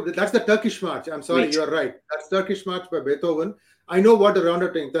it. That's the Turkish march. I'm sorry, Wait. You're right. That's Turkish march by Beethoven. I know what the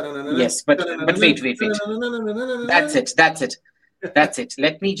rondo thing. Yes, but wait. That's it.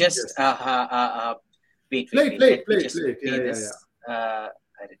 Let me just wait. Play. This.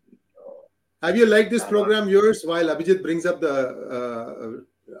 Have you liked this program, yours, while Abhijit brings up the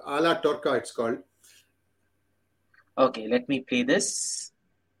Alla Turca, it's called? Okay, let me play this.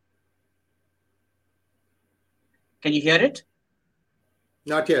 Can you hear it?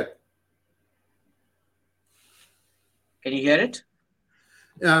 Not yet. Can you hear it?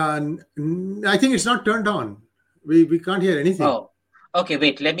 I think it's not turned on. We can't hear anything. Oh, okay.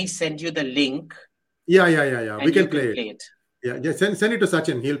 Wait, let me send you the link. Yeah. We can play it. Yeah, send it to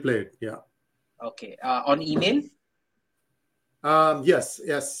Sachin. He'll play it. Yeah. Okay. On email? Yes.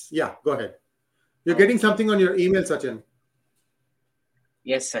 Yeah, go ahead. You're getting something on your email, Sachin.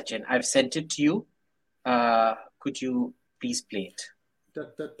 Yes, Sachin. I've sent it to you. Could you please play it?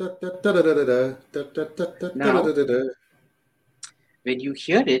 Now, when you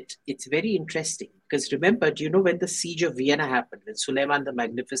hear it, it's very interesting. Because remember, do you know when the siege of Vienna happened? When Suleiman the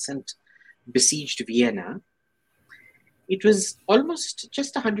Magnificent besieged Vienna? It was almost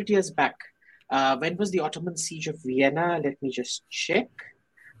just 100 years back. When was the Ottoman siege of Vienna? Let me just check.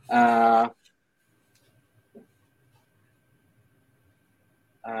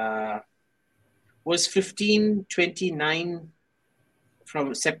 Was 1529,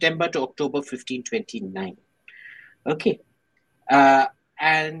 from September to October 1529. Okay.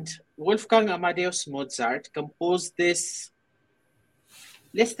 And Wolfgang Amadeus Mozart composed this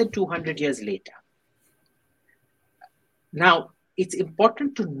less than 200 years later. Now, it's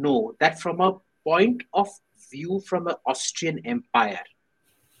important to know that from a point of view from an Austrian Empire,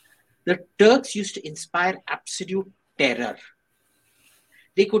 the Turks used to inspire absolute terror.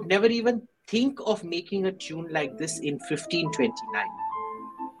 They could never even think of making a tune like this in 1529.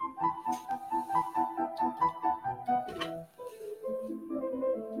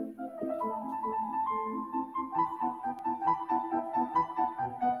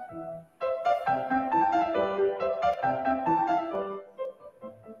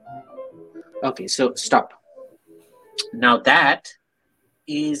 Okay, so stop. Now that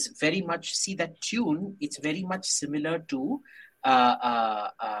is very much, see that tune, it's very much similar to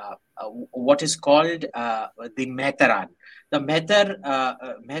what is called the Mehtaran. The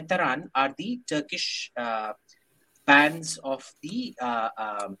Mehtaran are the Turkish bands of the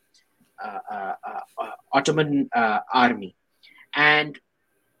Ottoman army. And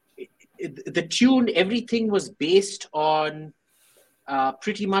the tune, everything was based on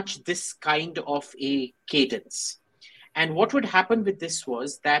pretty much this kind of a cadence. And what would happen with this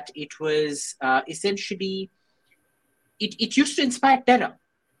was that it was essentially, it used to inspire terror.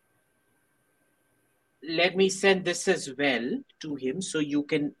 Let me send this as well to him so you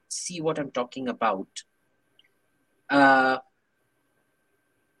can see what I'm talking about.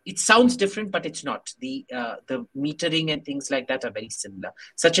 It sounds different, but it's not. The metering and things like that are very similar.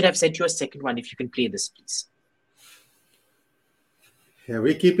 Sachin, I've sent you a second one. If you can play this, please. Yeah,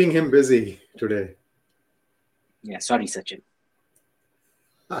 we're keeping him busy today. Yeah, sorry, Sachin.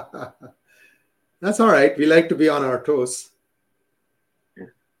 That's all right. We like to be on our toes.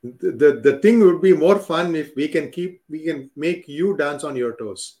 The thing would be more fun if we can make you dance on your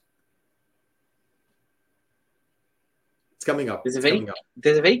toes. It's coming up.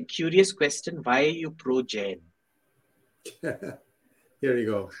 There's a very curious question. Why are you pro Jain? Here you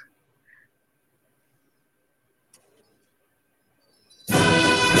go.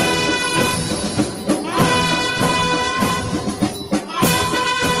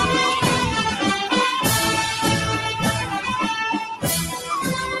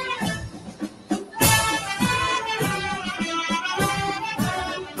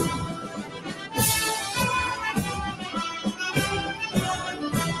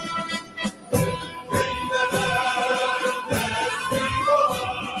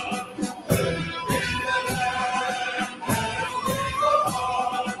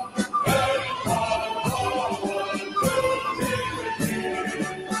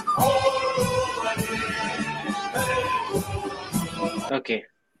 Okay,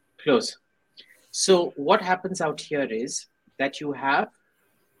 close. So what happens out here is that you have,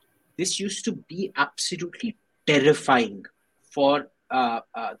 this used to be absolutely terrifying for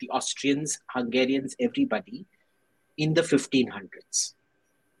the Austrians, Hungarians, everybody in the 1500s.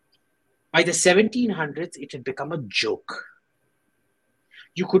 By the 1700s, it had become a joke.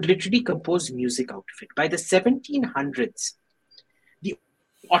 You could literally compose music out of it. By the 1700s, the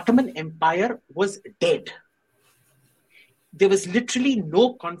Ottoman Empire was dead. There was literally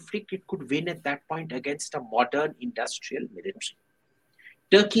no conflict it could win at that point against a modern industrial military.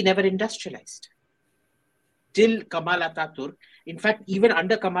 Turkey never industrialized. Till Kemal Atatürk. In fact, even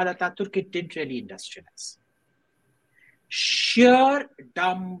under Kemal Atatürk, it didn't really industrialize. Sheer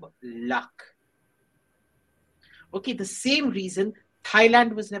dumb luck. Okay, the same reason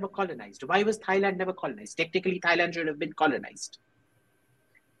Thailand was never colonized. Why was Thailand never colonized? Technically, Thailand should have been colonized.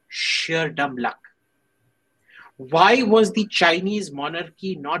 Sheer dumb luck. Why was the Chinese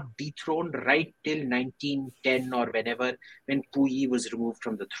monarchy not dethroned right till 1910 or whenever, when Puyi was removed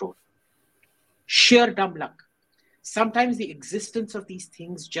from the throne? Sheer dumb luck. Sometimes the existence of these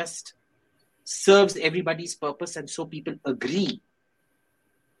things just serves everybody's purpose, and so people agree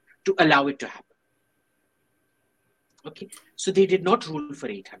to allow it to happen. Okay, so they did not rule for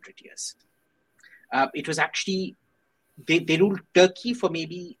 800 years. It was actually, they ruled Turkey for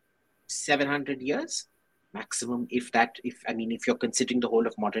maybe 700 years maximum, if you're considering the whole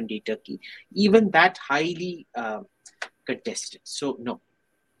of modern day Turkey, even that highly contested. So no.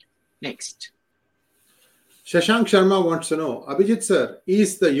 Next. Shashank Sharma wants to know, Abhijit sir,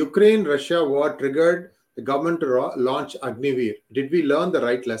 is the Ukraine-Russia war triggered the government to launch Agniveer? Did we learn the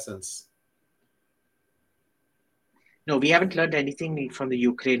right lessons? No, we haven't learned anything from the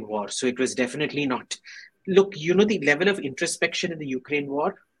Ukraine war. So it was definitely not. Look, the level of introspection in the Ukraine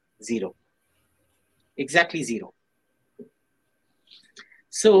war, zero. Exactly zero.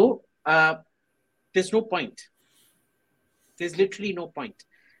 So there's no point. There's literally no point.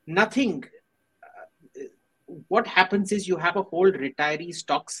 Nothing. What happens is you have a whole retiree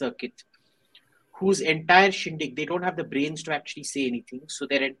stock circuit whose entire shindig, they don't have the brains to actually say anything. So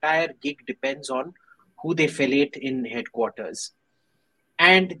their entire gig depends on who they fellate in headquarters.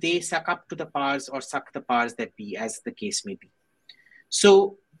 And they suck up to the powers or suck the powers that be, as the case may be.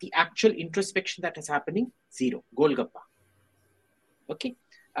 So the actual introspection that is happening, zero. Golgappa. Okay?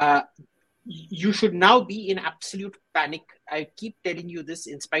 You should now be in absolute panic. I keep telling you this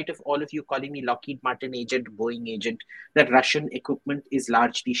in spite of all of you calling me Lockheed Martin agent, Boeing agent, that Russian equipment is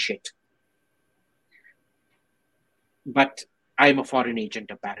largely shit. But I'm a foreign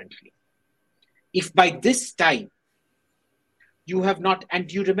agent, apparently. If by this time you have not, and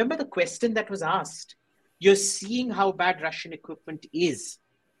do you remember the question that was asked? You're seeing how bad Russian equipment is.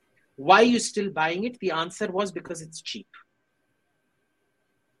 Why are you still buying it? The answer was because it's cheap.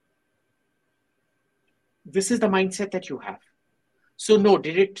 This is the mindset that you have. So no,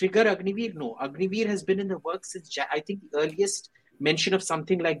 did it trigger Agniveer? No, Agniveer has been in the works since, I think the earliest mention of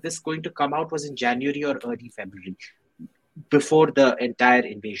something like this going to come out was in January or early February, before the entire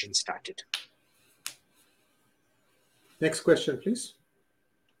invasion started. Next question, please.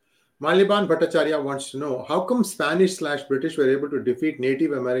 Maliban Bhattacharya wants to know, how come Spanish/British were able to defeat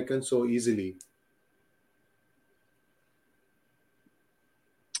Native Americans so easily?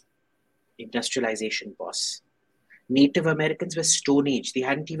 Industrialization, boss. Native Americans were Stone Age. They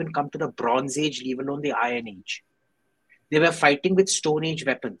hadn't even come to the Bronze Age, leave alone the Iron Age. They were fighting with Stone Age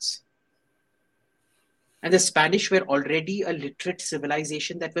weapons. And the Spanish were already a literate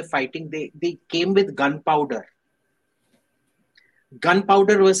civilization that were fighting. They came with gunpowder.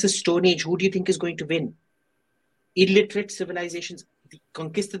 Gunpowder versus Stone Age, who do you think is going to win? Illiterate civilizations. The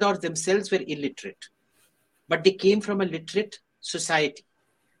conquistadors themselves were illiterate. But they came from a literate society,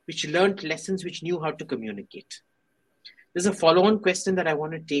 which learned lessons, which knew how to communicate. There's a follow-on question that I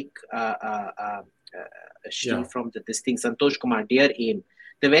want to take, from this thing, Santosh Kumar, dear AIM.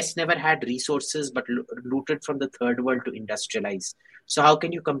 The West never had resources but looted from the third world to industrialize. So how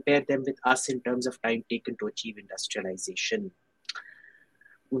can you compare them with us in terms of time taken to achieve industrialization?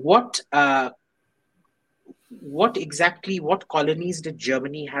 What colonies did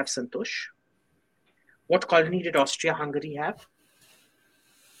Germany have, Santosh? What colony did Austria-Hungary have?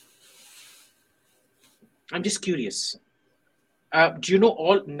 I'm just curious. Do you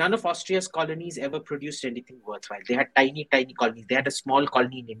know none of Austria's colonies ever produced anything worthwhile? They had tiny, tiny colonies. They had a small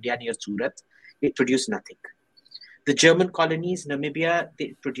colony in India near Surat. It produced nothing. The German colonies, Namibia,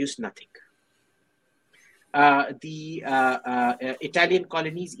 they produced nothing. The Italian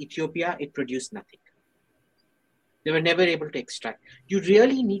colonies, Ethiopia, it produced nothing. They were never able to extract. You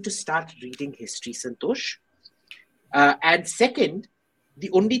really need to start reading history, Santosh. And second, the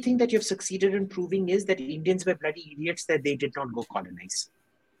only thing that you've succeeded in proving is that Indians were bloody idiots, that they did not go colonize.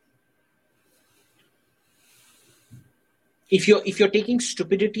 If you're taking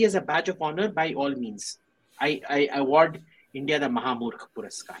stupidity as a badge of honor, by all means, I award India the Mahamurkh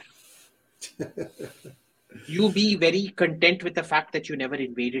Puraskar. You be very content with the fact that you never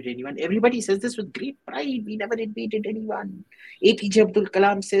invaded anyone. Everybody says this with great pride. We never invaded anyone. APJ Abdul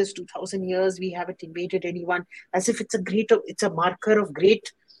Kalam says 2000 years we haven't invaded anyone, as if it's a marker of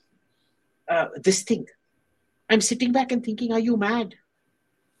great this thing. I'm sitting back and thinking, are you mad?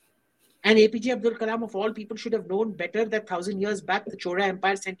 And APJ Abdul Kalam, of all people, should have known better that 1000 years back the Chola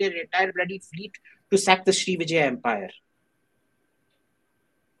Empire sent an entire bloody fleet to sack the Srivijaya Empire.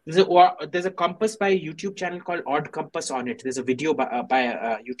 There's a compass by a YouTube channel called Odd Compass on it. There's a video by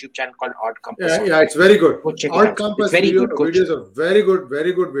a YouTube channel called Odd Compass. Yeah, it's very good. Odd Compass videos are very good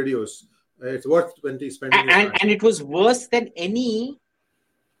videos. It's worth spending and it was worse than any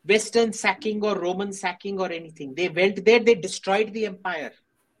Western sacking or Roman sacking or anything. They went there, they destroyed the empire,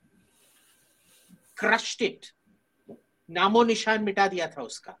 crushed it. Namo nishan mita diya tha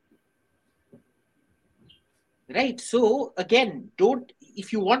uska. Right. So again,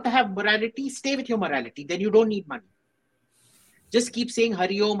 if you want to have morality, stay with your morality. Then you don't need money. Just keep saying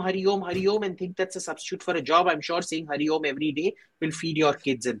Hari Om, Hari Om, Hari Om and think that's a substitute for a job. I'm sure saying Hari Om every day will feed your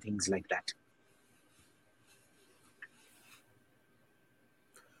kids and things like that.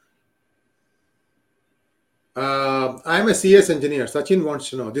 I'm a CS engineer. Sachin wants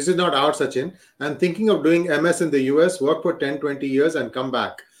to know. This is not our Sachin. I'm thinking of doing MS in the US, work for 10-20 years and come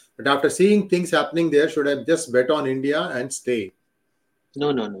back. But after seeing things happening there, should I just bet on India and stay?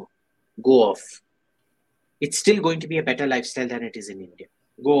 No. Go off. It's still going to be a better lifestyle than it is in India.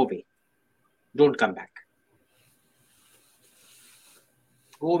 Go away. Don't come back.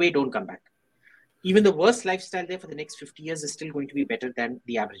 Go away, don't come back. Even the worst lifestyle there for the next 50 years is still going to be better than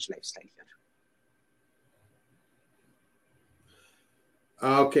the average lifestyle here.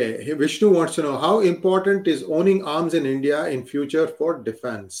 Okay, Vishnu wants to know, how important is owning arms in India in future for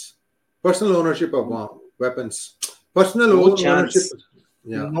defense? Personal ownership of weapons. Ownership.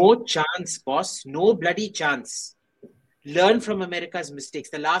 Yeah. No chance, boss. No bloody chance. Learn from America's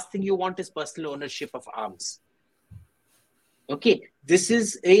mistakes. The last thing you want is personal ownership of arms. Okay, this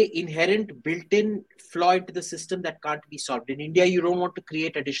is a inherent built-in flaw into the system that can't be solved. In India, you don't want to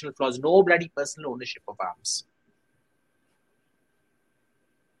create additional flaws. No bloody personal ownership of arms.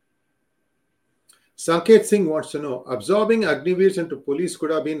 Sanket Singh wants to know, absorbing Agniveers into police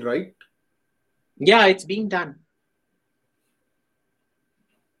could have been right? Yeah, it's being done.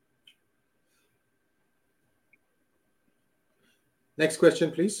 Next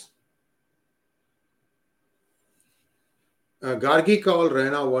question, please. Gargi Kaul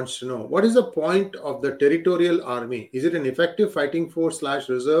Rana wants to know, what is the point of the territorial army? Is it an effective fighting force /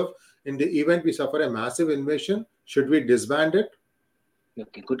 reserve in the event we suffer a massive invasion? Should we disband it?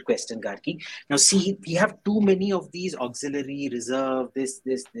 Okay, good question, Gargi. Now, see, we have too many of these auxiliary reserve, this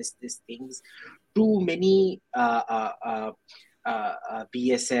things, too many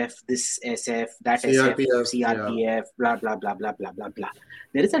BSF, this SF, that SF, CRPF, yeah. CRPF, blah, blah, blah, blah, blah, blah, blah.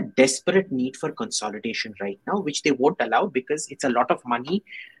 There is a desperate need for consolidation right now, which they won't allow because it's a lot of money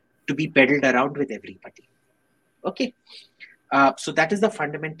to be peddled around with everybody. Okay. So that is the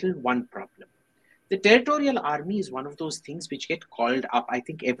fundamental one problem. The territorial army is one of those things which get called up. I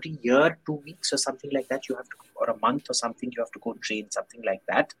think every year, 2 weeks or something like that, you have to, or a month or something, you have to go train, something like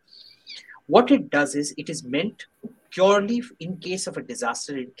that. What it does is it is meant purely in case of a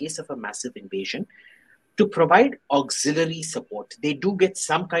disaster, in case of a massive invasion, to provide auxiliary support. They do get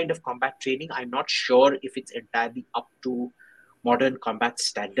some kind of combat training. I'm not sure if it's entirely up to modern combat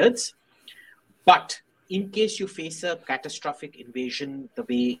standards, but in case you face a catastrophic invasion the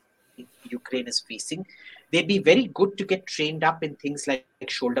way Ukraine is facing, they'd be very good to get trained up in things like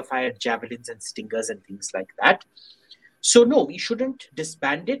shoulder fired javelins and stingers and things like that. So, no, we shouldn't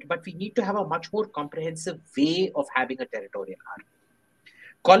disband it, but we need to have a much more comprehensive way of having a territorial army.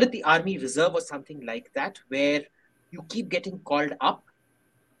 Call it the Army Reserve or something like that, where you keep getting called up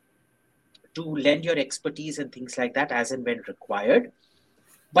to lend your expertise and things like that as and when required.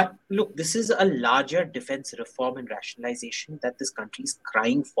 But look, this is a larger defense reform and rationalization that this country is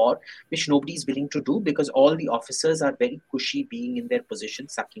crying for, which nobody is willing to do because all the officers are very cushy being in their position,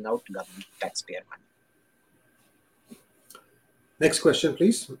 sucking out government taxpayer money. Next question,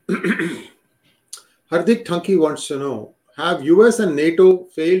 please. Hardik Thanki wants to know, have US and NATO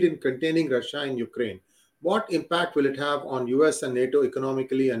failed in containing Russia in Ukraine? What impact will it have on US and NATO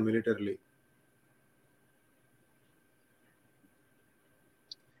economically and militarily?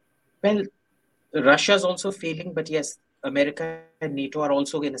 Well, Russia is also failing, but yes, America and NATO are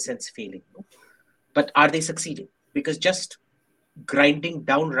also in a sense failing. No? But are they succeeding? Because just grinding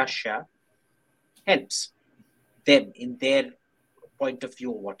down Russia helps them in their point of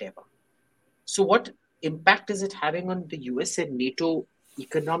view or whatever. So what impact is it having on the US and NATO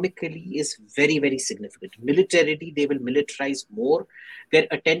economically is very, very significant. Militarily, they will militarize more. Their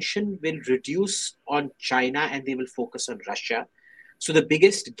attention will reduce on China and they will focus on Russia. So the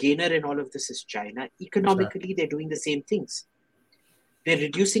biggest gainer in all of this is China. Economically, they're doing the same things. They're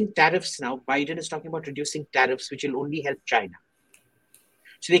reducing tariffs now. Biden is talking about reducing tariffs, which will only help China.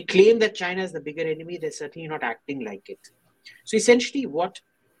 So they claim that China is the bigger enemy. They're certainly not acting like it. So essentially what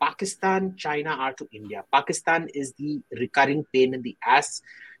Pakistan, China are to India. Pakistan is the recurring pain in the ass.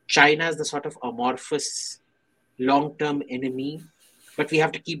 China is the sort of amorphous long-term enemy. But we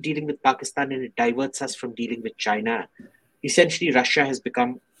have to keep dealing with Pakistan and it diverts us from dealing with China. Essentially, Russia has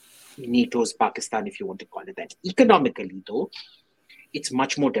become NATO's Pakistan, if you want to call it that. Economically, though, it's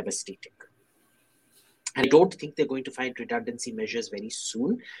much more devastating. And I don't think they're going to find redundancy measures very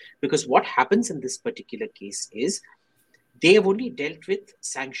soon because what happens in this particular case is they have only dealt with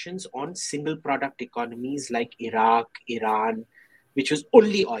sanctions on single product economies like Iraq, Iran, which was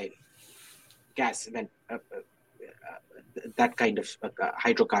only oil, gas, that kind of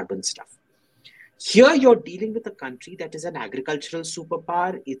hydrocarbon stuff. Here you're dealing with a country that is an agricultural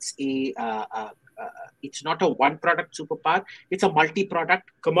superpower. It's it's not a one-product superpower. It's a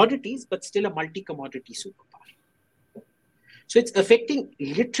multi-product commodities, but still a multi-commodity superpower. So it's affecting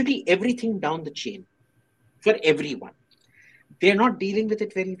literally everything down the chain for everyone. They're not dealing with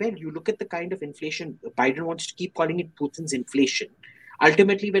it very well. You look at the kind of inflation. Biden wants to keep calling it Putin's inflation.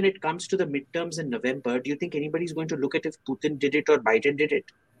 Ultimately, when it comes to the midterms in November, do you think anybody's going to look at if Putin did it or Biden did it?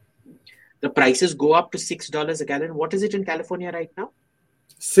 The prices go up to $6 a gallon. What is it in California right now?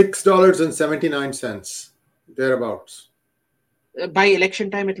 $6.79, thereabouts. By election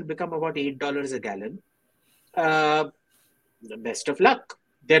time, it will become about $8 a gallon. Best of luck.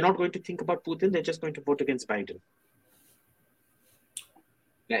 They're not going to think about Putin. They're just going to vote against Biden.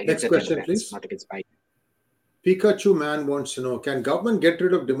 Next question, please. Not against Biden. Pikachu Man wants to know, can government get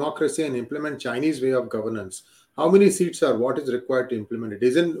rid of democracy and implement Chinese way of governance? How many seats are what is required to implement it?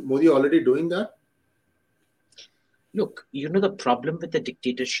 Isn't Modi already doing that? Look, the problem with the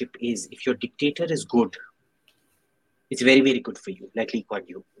dictatorship is if your dictator is good, it's very, very good for you, like Lee Kuan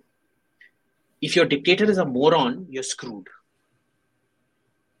Yew. If your dictator is a moron, you're screwed.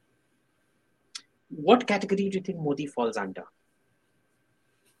 What category do you think Modi falls under?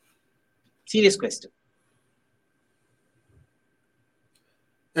 Serious question.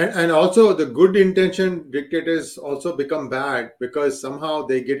 And also the good intention dictators also become bad because somehow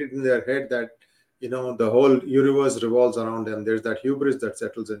they get it in their head that, the whole universe revolves around them. There's that hubris that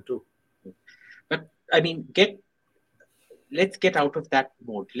settles in too. But I mean, let's get out of that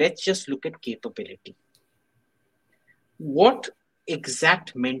mode. Let's just look at capability. What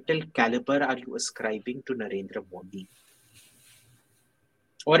exact mental caliber are you ascribing to Narendra Modi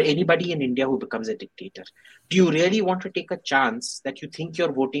or anybody in India who becomes a dictator? Do you really want to take a chance that you think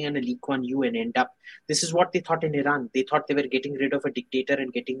you're voting in a Lee Kuan Yew and end up? This is what they thought in Iran. They thought they were getting rid of a dictator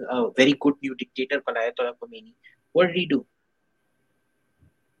and getting a very good new dictator, Ayatollah Khomeini. What did he do?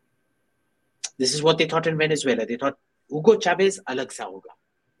 This is what they thought in Venezuela. They thought Hugo Chavez alag sa hoga.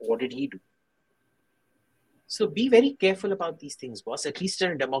 What did he do? So be very careful about these things, boss. At least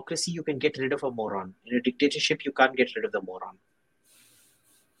in a democracy, you can get rid of a moron. In a dictatorship, you can't get rid of the moron.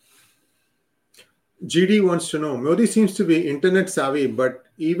 GD wants to know, Modi seems to be internet savvy, but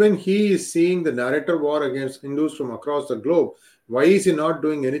even he is seeing the narrative war against Hindus from across the globe. Why is he not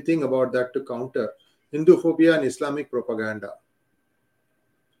doing anything about that to counter Hinduphobia and Islamic propaganda?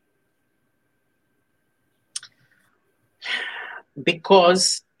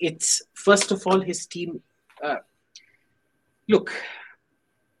 Because it's, first of all, his team. Look,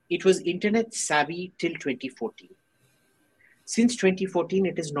 it was internet savvy till 2014. Since 2014,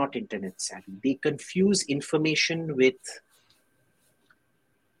 it is not internet savvy. They confuse information with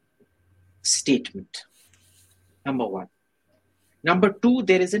statement. Number one. Number two,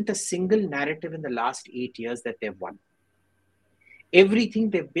 there isn't a single narrative in the last 8 years that they've won. Everything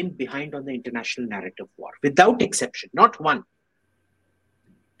they've been behind on the international narrative war, without exception, not one.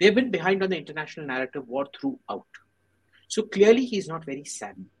 They've been behind on the international narrative war throughout. So clearly, he's not very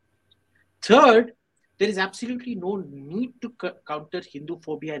savvy. Third, there is absolutely no need to counter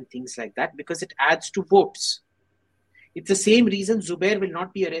Hinduphobia and things like that because it adds to votes. It's the same reason Zubair will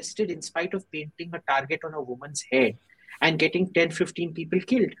not be arrested in spite of painting a target on a woman's head and getting 10, 15 people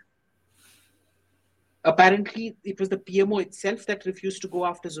killed. Apparently, it was the PMO itself that refused to go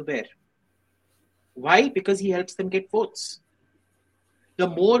after Zubair. Why? Because he helps them get votes. The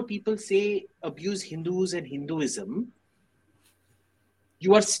more people say abuse Hindus and Hinduism,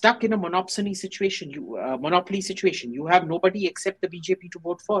 you are stuck in a monopoly situation. You have nobody except the BJP to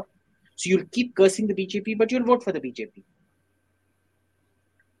vote for. So you'll keep cursing the BJP, but you'll vote for the BJP.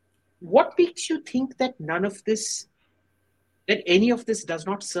 What makes you think that any of this does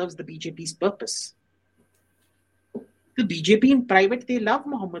not serve the BJP's purpose? The BJP in private, they love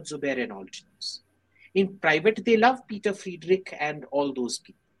Mohammed Zubair and all Jews. In private, they love Peter Friedrich and all those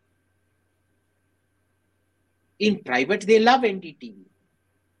people. In private, they love NDTV.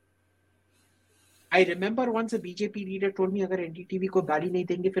 I remember once a BJP leader told me, "Agar NDTV को गाली नहीं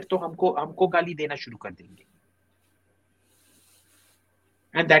देंगे, फिर तो हमको गाली देना शुरू कर देंगे."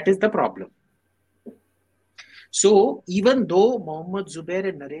 And that is the problem. So even though Mohammed Zubair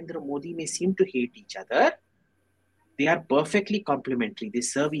and Narendra Modi may seem to hate each other, they are perfectly complementary. They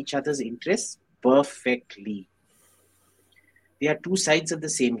serve each other's interests perfectly. They are two sides of the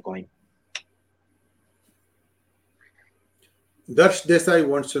same coin. Darsh Desai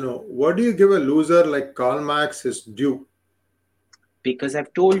wants to know, what do you give a loser like Karl Marx his due? Because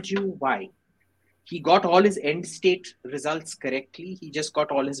I've told you why. He got all his end state results correctly. He just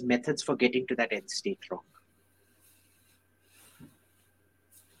got all his methods for getting to that end state wrong.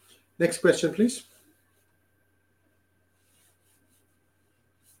 Next question, please.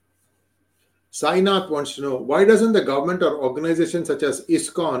 Sainath wants to know, why doesn't the government or organizations such as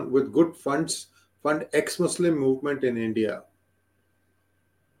ISKCON with good funds fund ex-Muslim movement in India?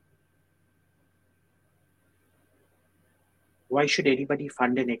 Why should anybody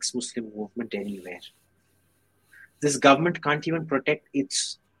fund an ex-Muslim movement anywhere? This government can't even protect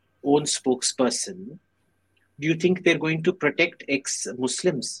its own spokesperson. Do you think they're going to protect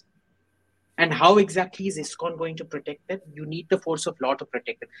ex-Muslims? And how exactly is ISKCON going to protect them? You need the force of law to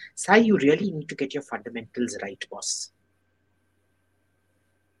protect them. Sai, you really need to get your fundamentals right, boss.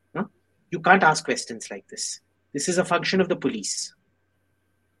 No? You can't ask questions like this. This is a function of the police.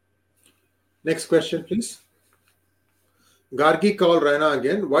 Next question, please. Gargi Kaul Raina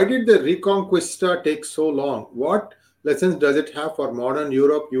again. Why did the Reconquista take so long? What lessons does it have for modern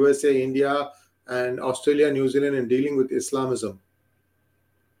Europe, USA, India, and Australia, New Zealand in dealing with Islamism?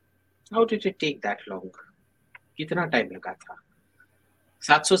 How did it take that long? कितना time लगा था?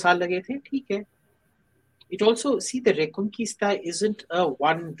 700 साल लगे थे, ठीक है. It also, see, the Reconquista isn't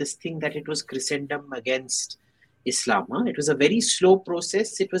this thing that it was Christendom against Islam. Huh? It was a very slow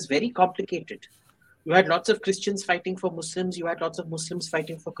process. It was very complicated. You had lots of Christians fighting for Muslims. You had lots of Muslims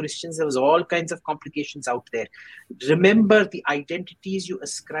fighting for Christians. There was all kinds of complications out there. Remember, the identities you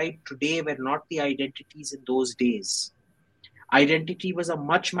ascribe today were not the identities in those days. Identity was a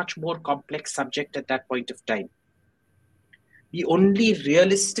much, much more complex subject at that point of time. We only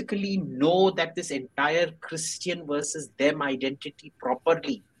realistically know that this entire Christian versus them identity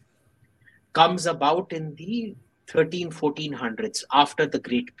properly comes about in the 1400s, after the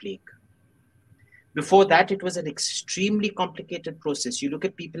Great Plague. Before that, it was an extremely complicated process. You look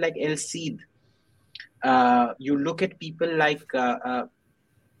at people like El Cid. You look at people like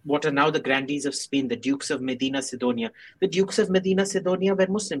what are now the grandees of Spain, the Dukes of Medina Sidonia. The Dukes of Medina Sidonia were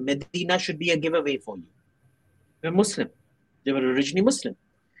Muslim. Medina should be a giveaway for you. They're Muslim. They were originally Muslim.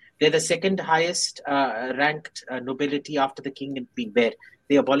 They're the second highest ranked nobility after the king and queen, where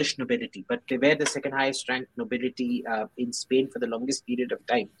they abolished nobility, but they were the second highest ranked nobility in Spain for the longest period of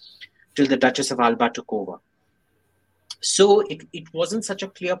time, till the Duchess of Alba took over. So it wasn't such a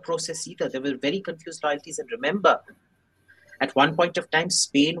clear process either. There were very confused loyalties. And remember, at one point of time,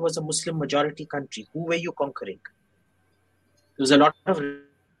 Spain was a Muslim majority country. Who were you conquering? There was a lot of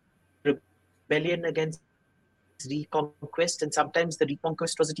rebellion against reconquest, and sometimes the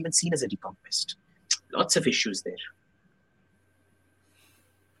reconquest wasn't even seen as a reconquest. Lots of issues there.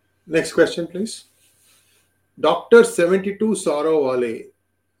 Next question, please. Dr. 72 Sarawale.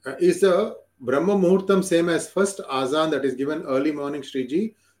 Is the Brahma Muhurtam same as first Azan that is given early morning,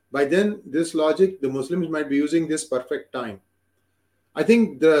 Sriji? By then, this logic, the Muslims might be using this perfect time. I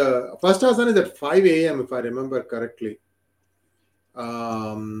think the first Azan is at 5 a.m. if I remember correctly.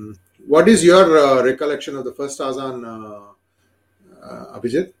 What is your recollection of the first Azan,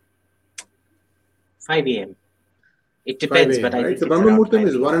 Abhijit? 5 a.m. It depends, but I right? think The it's Brahma around Muhurtam 5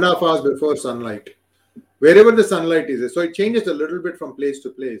 is a.m. 1.5 hours before sunlight, wherever the sunlight is. So it changes a little bit from place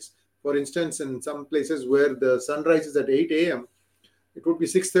to place. For instance, in some places where the sun rises at 8 a.m., it would be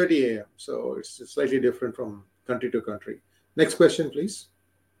 6:30 a.m. So it's slightly different from country to country. Next question, please.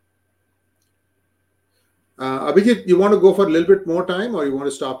 Abhijit, you want to go for a little bit more time, or you want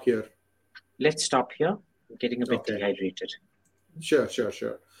to stop here? Let's stop here. I'm getting a bit dehydrated. Sure.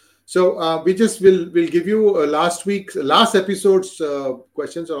 So we just will give you last episode's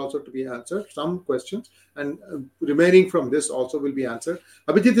questions are also to be answered. Some questions and remaining from this also will be answered.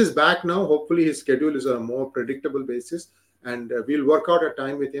 Abhijit is back now. Hopefully his schedule is on a more predictable basis, and we'll work out a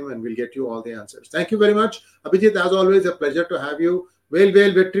time with him and we'll get you all the answers. Thank you very much, Abhijit. As always, a pleasure to have you. Well,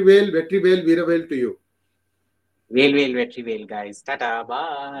 Vetri Veera Vel to you. Well, Vetri Vel, guys. Tata,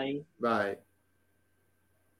 bye. Bye.